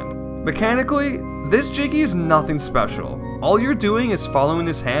ghost hand. Mechanically, this Jiggy is nothing special. All you're doing is following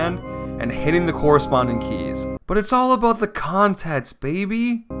this hand and hitting the corresponding keys. But it's all about the context,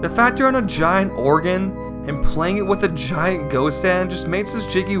 baby. The fact you're on a giant organ and playing it with a giant ghost hand just makes this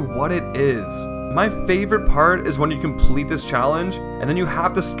Jiggy what it is. My favorite part is when you complete this challenge and then you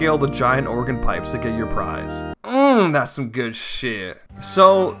have to scale the giant organ pipes to get your prize. That's some good shit.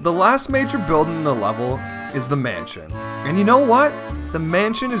 So, the last major building in the level is the mansion. And you know what? The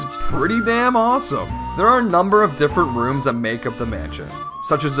mansion is pretty damn awesome. There are a number of different rooms that make up the mansion,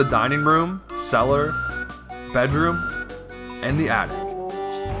 such as the dining room, cellar, bedroom, and the attic.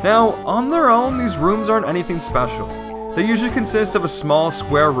 Now, on their own, these rooms aren't anything special. They usually consist of a small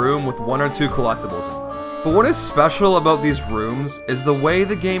square room with 1 or 2 collectibles in them. But what is special about these rooms is the way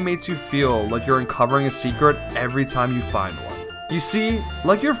the game makes you feel like you're uncovering a secret every time you find one. You see,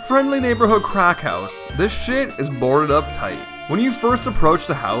 like your friendly neighborhood crack house, this shit is boarded up tight. When you first approach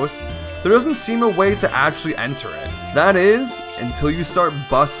the house, there doesn't seem a way to actually enter it. That is, until you start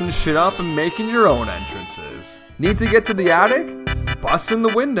busting shit up and making your own entrances. Need to get to the attic? Bust in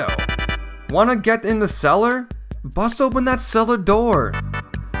the window. Wanna get in the cellar? Bust open that cellar door.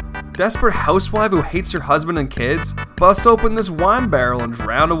 Desperate housewife who hates your husband and kids? Bust open this wine barrel and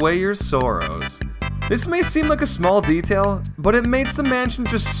drown away your sorrows. This may seem like a small detail, but it makes the mansion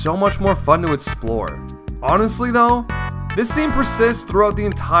just so much more fun to explore. Honestly though, this theme persists throughout the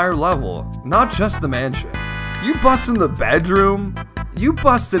entire level, not just the mansion. You bust in the bedroom, you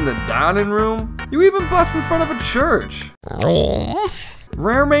bust in the dining room, you even bust in front of a church.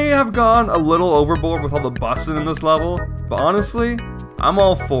 Rare may have gone a little overboard with all the busting in this level, but honestly, I'm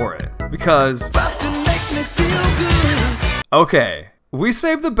all for it, because bustin' makes me feel good. Okay, we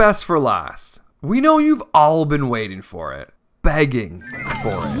saved the best for last. We know you've all been waiting for it, begging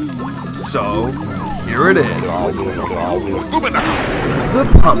for it. So, here it is.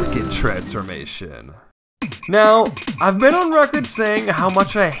 The pumpkin transformation. Now, I've been on record saying how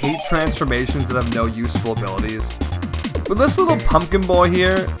much I hate transformations that have no useful abilities. But this little pumpkin boy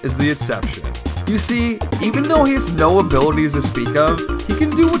here is the exception. You see, even though he has no abilities to speak of, he can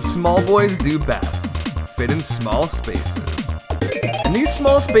do what small boys do best, fit in small spaces. And these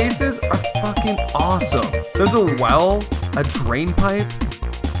small spaces are fucking awesome. There's a well, a drain pipe,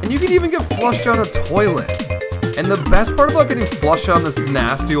 and you can even get flushed down a toilet. And the best part about getting flushed down this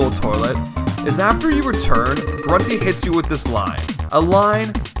nasty old toilet is after you return, Grunty hits you with this line. A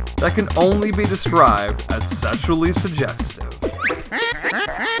line that can only be described as sexually suggestive.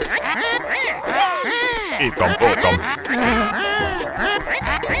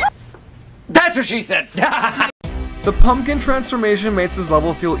 That's what she said! The pumpkin transformation makes this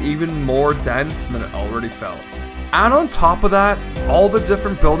level feel even more dense than it already felt. Add on top of that, all the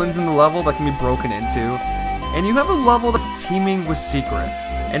different buildings in the level that can be broken into, and you have a level that's teeming with secrets,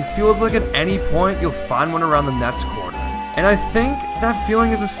 and feels like at any point you'll find one around the next corner. And I think that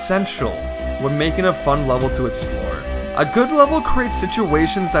feeling is essential when making a fun level to explore. A good level creates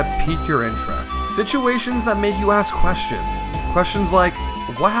situations that pique your interest. Situations that make you ask questions. Questions like,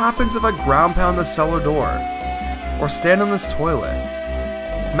 what happens if I ground pound the cellar door? Or stand on this toilet?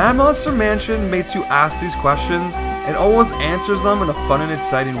 Mad Monster Mansion makes you ask these questions and always answers them in a fun and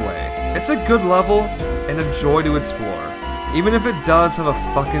exciting way. It's a good level, and a joy to explore, even if it does have a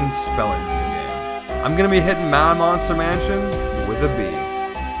fucking spelling minigame. I'm gonna be hitting Mad Monster Mansion with a B.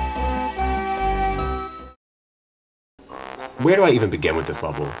 Where do I even begin with this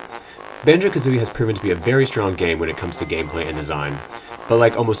level? Banjo Kazooie has proven to be a very strong game when it comes to gameplay and design, but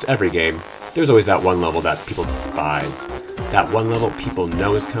like almost every game, there's always that one level that people despise. That one level people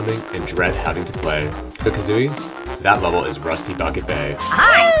know is coming and dread having to play. For Kazooie, that level is Rusty Bucket Bay.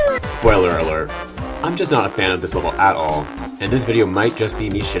 Hi! Spoiler alert, I'm just not a fan of this level at all, and this video might just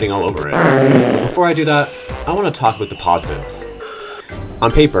be me shitting all over it. But before I do that, I want to talk about the positives.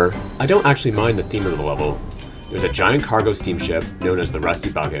 On paper, I don't actually mind the theme of the level. There's a giant cargo steamship known as the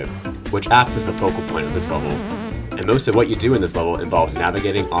Rusty Bucket, which acts as the focal point of this level, and most of what you do in this level involves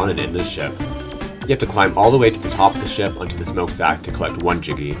navigating on and in this ship. You have to climb all the way to the top of the ship onto the smokestack to collect one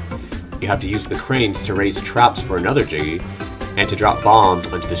Jiggy. You have to use the cranes to raise traps for another Jiggy, and to drop bombs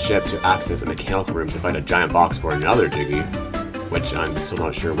onto the ship to access a mechanical room to find a giant box for another Jiggy, which I'm still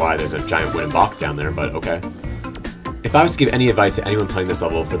not sure why there's a giant wooden box down there, but okay. If I was to give any advice to anyone playing this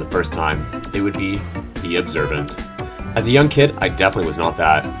level for the first time, it would be observant. As a young kid, I definitely was not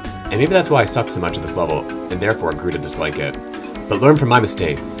that, and maybe that's why I sucked so much at this level, and therefore grew to dislike it. But learn from my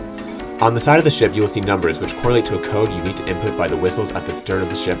mistakes. On the side of the ship, you will see numbers which correlate to a code you need to input by the whistles at the stern of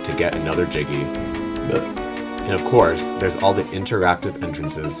the ship to get another Jiggy. And of course, there's all the interactive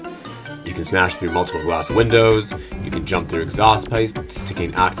entrances. You can smash through multiple glass windows, you can jump through exhaust pipes to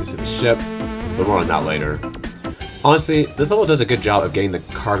gain access to the ship, but more on that later. Honestly, this level does a good job of getting the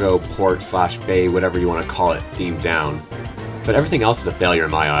cargo, port, / bay, whatever you want to call it, theme down. But everything else is a failure in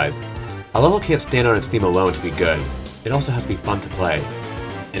my eyes. A level can't stand on its theme alone to be good. It also has to be fun to play.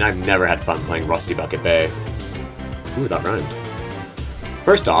 And I've never had fun playing Rusty Bucket Bay. Ooh, that rhymed.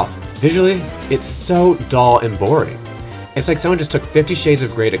 First off, visually, it's so dull and boring. It's like someone just took 50 Shades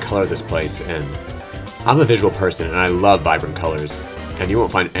of Grey to color this place, and I'm a visual person and I love vibrant colors, and you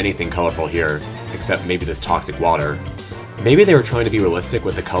won't find anything colorful here, except maybe this toxic water. Maybe they were trying to be realistic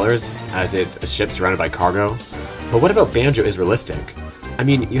with the colors, as it's a ship surrounded by cargo, but what about Banjo is realistic? I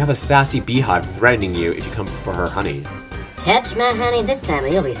mean, you have a sassy beehive threatening you if you come for her honey. Touch my honey this time or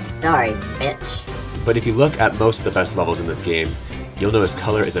you'll be sorry, bitch. But if you look at most of the best levels in this game, you'll notice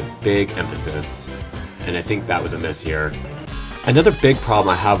color is a big emphasis, and I think that was a miss here. Another big problem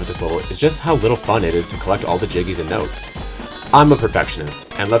I have with this level is just how little fun it is to collect all the Jiggies and notes. I'm a perfectionist,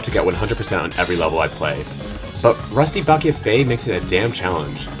 and love to get 100% on every level I play, but Rusty Bucket Bay makes it a damn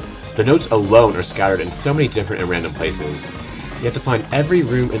challenge. The notes alone are scattered in so many different and random places. You have to find every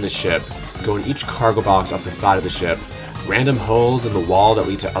room in the ship, go in each cargo box off the side of the ship, random holes in the wall that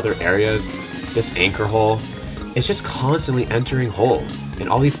lead to other areas, this anchor hole. It's just constantly entering holes in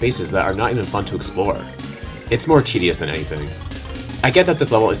all these spaces that are not even fun to explore. It's more tedious than anything. I get that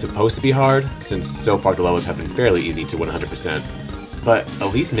this level is supposed to be hard, since so far the levels have been fairly easy to 100%, but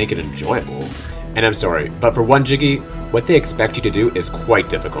at least make it enjoyable. And I'm sorry, but for one Jiggy, what they expect you to do is quite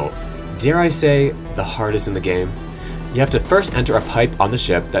difficult. Dare I say, the hardest in the game? You have to first enter a pipe on the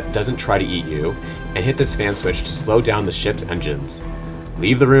ship that doesn't try to eat you, and hit this fan switch to slow down the ship's engines.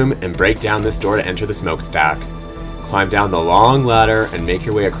 Leave the room and break down this door to enter the smokestack. Climb down the long ladder and make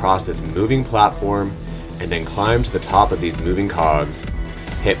your way across this moving platform, and then climb to the top of these moving cogs.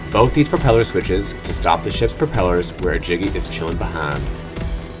 Hit both these propeller switches to stop the ship's propellers where a Jiggy is chilling behind.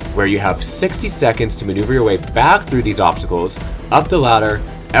 Where you have 60 seconds to maneuver your way back through these obstacles, up the ladder,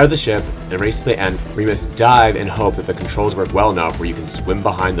 out of the ship, and race to the end, where you must dive and hope that the controls work well enough where you can swim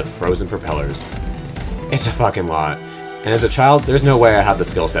behind the frozen propellers. It's a fucking lot, and as a child, there's no way I had the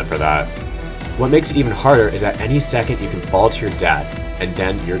skill set for that. What makes it even harder is at any second you can fall to your death, and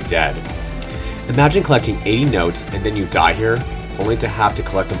then you're dead. Imagine collecting 80 notes and then you die here, only to have to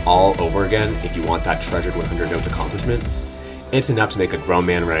collect them all over again if you want that treasured 100 notes accomplishment. It's enough to make a grown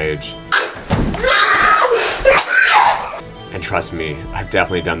man rage. And trust me, I've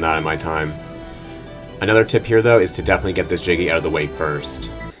definitely done that in my time. Another tip here though is to definitely get this Jiggy out of the way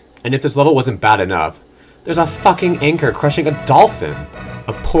first. And if this level wasn't bad enough, there's a fucking anchor crushing a dolphin!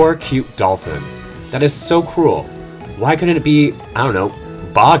 A poor cute dolphin. That is so cruel. Why couldn't it be, I don't know,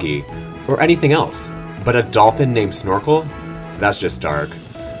 Boggy, or anything else? But a dolphin named Snorkel? That's just dark.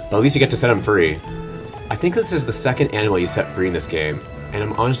 But at least you get to set him free. I think this is the second animal you set free in this game, and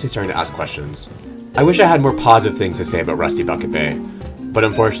I'm honestly starting to ask questions. I wish I had more positive things to say about Rusty Bucket Bay, but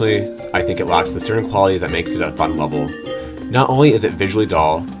unfortunately, I think it lacks the certain qualities that makes it a fun level. Not only is it visually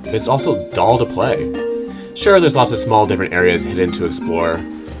dull, but it's also dull to play. Sure, there's lots of small different areas hidden to explore,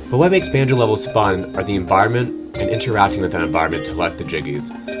 but what makes Banjo levels fun are the environment and interacting with that environment to collect the Jiggies.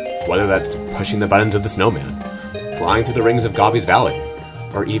 Whether that's pushing the buttons of the snowman, flying through the rings of Gobi's Valley,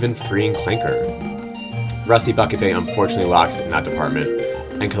 or even freeing Clanker. Rusty Bucket Bay unfortunately lacks in that department,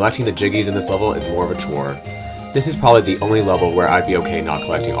 and collecting the Jiggies in this level is more of a chore. This is probably the only level where I'd be okay not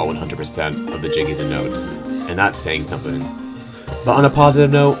collecting all 100% of the Jiggies and nodes, and that's saying something. But on a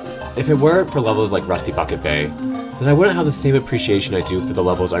positive note, if it weren't for levels like Rusty Bucket Bay, then I wouldn't have the same appreciation I do for the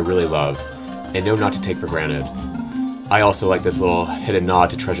levels I really love, and know not to take for granted. I also like this little hidden nod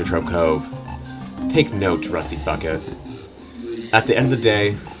to Treasure Trove Cove. Take note, Rusty Bucket. At the end of the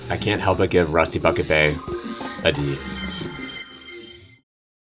day, I can't help but give Rusty Bucket Bay a D.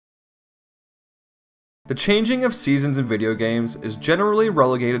 The changing of seasons in video games is generally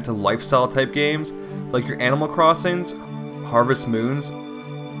relegated to lifestyle type games like your Animal Crossings, Harvest Moons,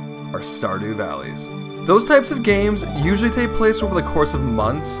 or Stardew Valleys. Those types of games usually take place over the course of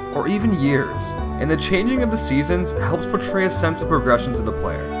months or even years, and the changing of the seasons helps portray a sense of progression to the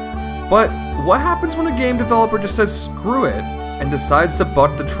player. But what happens when a game developer just says screw it and decides to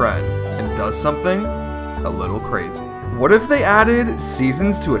buck the trend and does something a little crazy? What if they added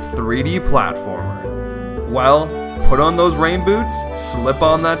seasons to a 3D platformer? Well, put on those rain boots, slip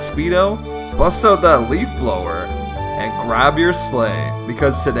on that Speedo, bust out that leaf blower, and grab your sleigh,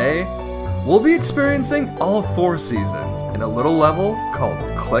 because today, we'll be experiencing all 4 seasons in a little level called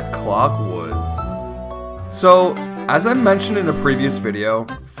Click Clock Woods. So, as I mentioned in a previous video,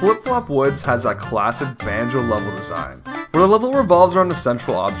 Flip Flop Woods has that classic Banjo level design, where the level revolves around a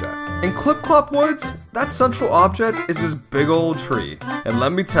central object. In Click Clock Woods, that central object is this big old tree, and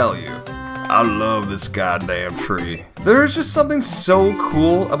let me tell you, I love this goddamn tree. There is just something so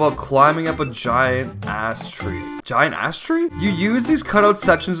cool about climbing up a giant ass tree. Giant ass tree? You use these cutout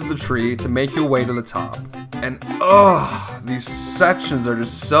sections of the tree to make your way to the top. And these sections are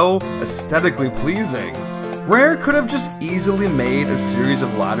just so aesthetically pleasing. Rare could have just easily made a series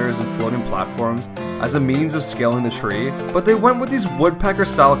of ladders and floating platforms as a means of scaling the tree, but they went with these woodpecker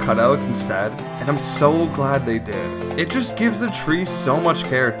style cutouts instead, and I'm so glad they did. It just gives the tree so much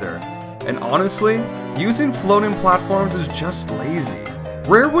character. And honestly, using floating platforms is just lazy.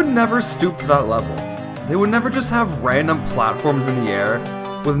 Rare would never stoop to that level. They would never just have random platforms in the air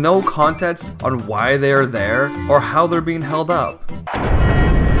with no context on why they are there or how they're being held up.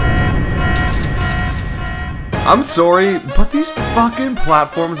 I'm sorry, but these fucking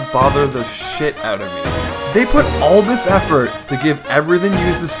platforms bother the shit out of me. They put all this effort to give everything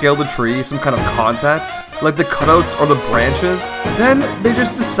used to scale the tree some kind of context, like the cutouts or the branches, then they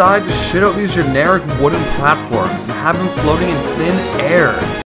just decide to shit out these generic wooden platforms and have them floating in thin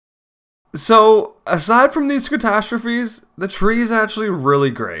air. So, aside from these catastrophes, the tree is actually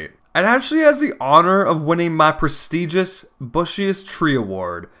really great. It actually has the honor of winning my prestigious Bushiest Tree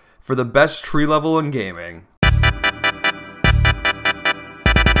Award for the best tree level in gaming.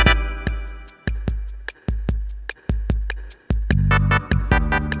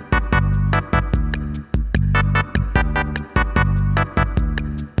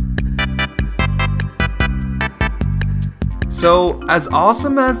 So, as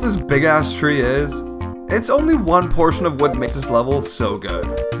awesome as this big ass tree is, it's only one portion of what makes this level so good.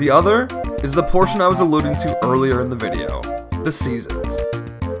 The other is the portion I was alluding to earlier in the video, the seasons.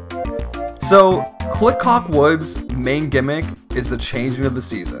 So, Click Clock Woods' main gimmick is the changing of the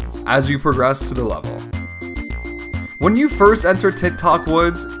seasons as you progress to the level. When you first enter Tick-Tock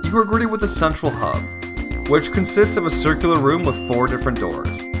Woods, you are greeted with a central hub, which consists of a circular room with 4 different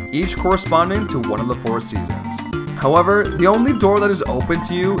doors, each corresponding to one of the 4 seasons. However, the only door that is open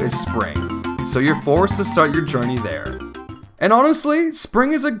to you is spring, so you're forced to start your journey there. And honestly,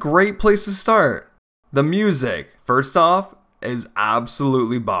 spring is a great place to start. The music, first off, is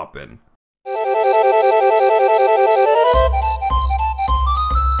absolutely bopping.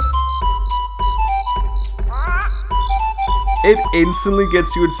 It instantly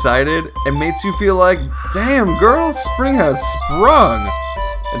gets you excited and makes you feel like, damn girl, spring has sprung.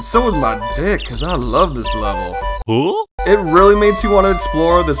 And so is my dick, cause I love this level. Huh? It really makes you want to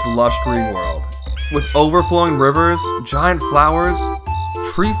explore this lush green world, with overflowing rivers, giant flowers,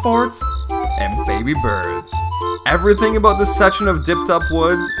 tree forts, and baby birds. Everything about this section of Dipped Up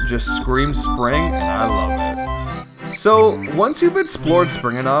Woods just screams spring, and I love it. So, once you've explored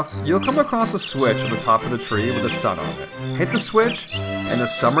spring enough, you'll come across a switch at the top of the tree with a sun on it. Hit the switch, and the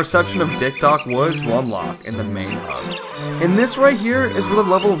summer section of Tick-Tock Woods will unlock in the main hub. And this right here is where the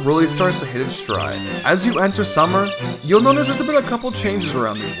level really starts to hit its stride. As you enter summer, you'll notice there's been a couple changes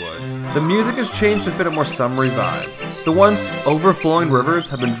around these woods. The music has changed to fit a more summery vibe. The once overflowing rivers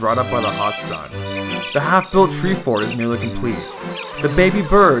have been dried up by the hot sun. The half-built tree fort is nearly complete. The baby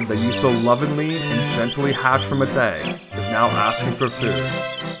bird that you so lovingly and gently hatched from its egg is now asking for food.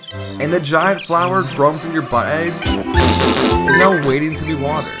 And the giant flower grown from your butt eggs is now waiting to be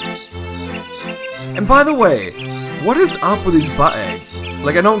watered. And by the way, what is up with these butt eggs?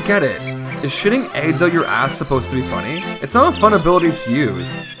 Like, I don't get it. Is shitting eggs out your ass supposed to be funny? It's not a fun ability to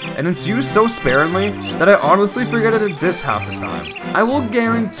use, and it's used so sparingly that I honestly forget it exists half the time. I will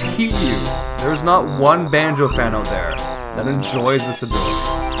guarantee you there's not one Banjo fan out there that enjoys this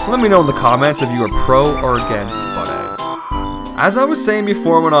ability. Let me know in the comments if you are pro or against butt eggs. As I was saying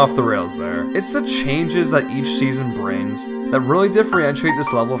before I went off the rails there, it's the changes that each season brings that really differentiate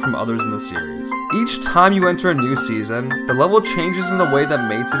this level from others in the series. Each time you enter a new season, the level changes in a way that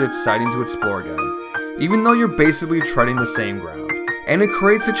makes it exciting to explore again, even though you're basically treading the same ground. And it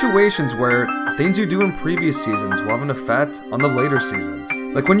creates situations where things you do in previous seasons will have an effect on the later seasons.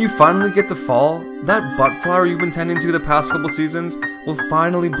 Like when you finally get the fall, that butt flower you've been tending to the past couple seasons will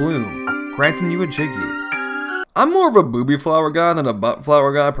finally bloom, granting you a Jiggy. I'm more of a booby flower guy than a butt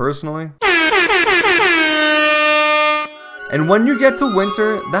flower guy personally. And when you get to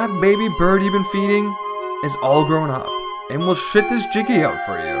winter, that baby bird you've been feeding is all grown up and will shit this Jiggy out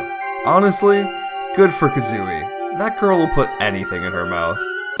for you. Honestly, good for Kazooie. That girl will put anything in her mouth.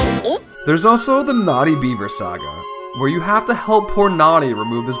 There's also the Naughty Beaver saga, where you have to help poor Naughty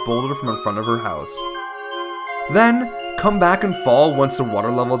remove this boulder from in front of her house. Then, come back in fall once the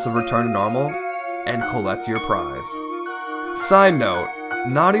water levels have returned to normal, and collect your prize. Side note,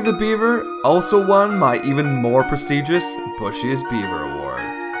 Naughty the Beaver also won my even more prestigious Bushiest Beaver Award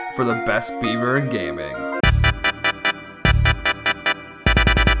for the best beaver in gaming.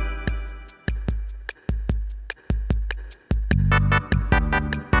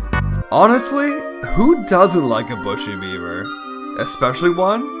 Honestly, who doesn't like a bushy beaver? Especially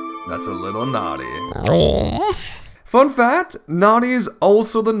one that's a little naughty. Fun fact, Naughty is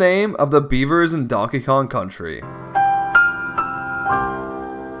also the name of the beavers in Donkey Kong Country.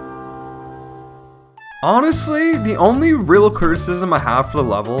 Honestly, the only real criticism I have for the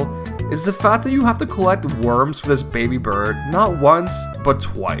level is the fact that you have to collect worms for this baby bird not once, but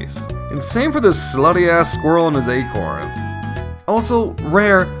twice. And same for this slutty ass squirrel and his acorns. Also,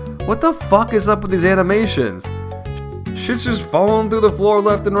 Rare, what the fuck is up with these animations? Shit's just falling through the floor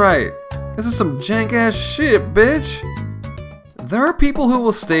left and right. This is some jank ass shit, bitch! There are people who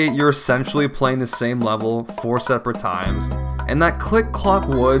will state you're essentially playing the same level 4 separate times, and that Click Clock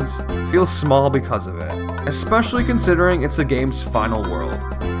Woods feels small because of it, especially considering it's the game's final world.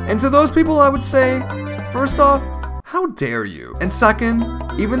 And to those people I would say, first off, how dare you? And second,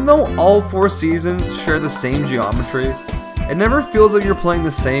 even though all 4 seasons share the same geometry, it never feels like you're playing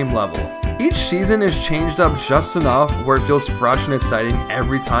the same level. Each season is changed up just enough where it feels fresh and exciting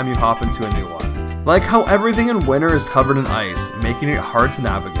every time you hop into a new one. Like how everything in winter is covered in ice, making it hard to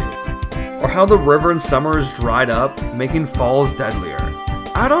navigate. Or how the river in summer is dried up, making falls deadlier.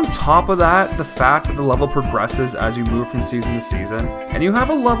 Add on top of that the fact that the level progresses as you move from season to season, and you have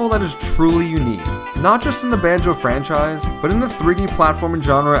a level that is truly unique, not just in the Banjo franchise, but in the 3D platforming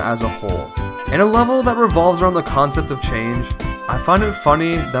genre as a whole. And a level that revolves around the concept of change. I find it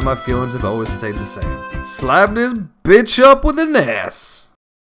funny that my feelings have always stayed the same. Slap this bitch up with an S.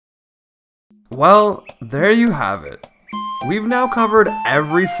 Well, there you have it. We've now covered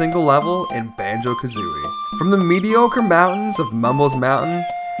every single level in Banjo Kazooie. From the mediocre mountains of Mumbo's Mountain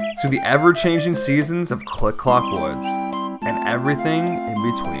to the ever-changing seasons of Click Clock Woods, and everything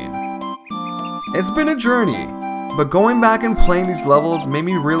in between. It's been a journey, but going back and playing these levels made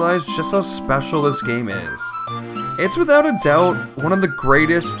me realize just how special this game is. It's without a doubt one of the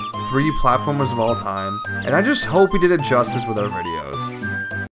greatest 3D platformers of all time, and I just hope we did it justice with our videos.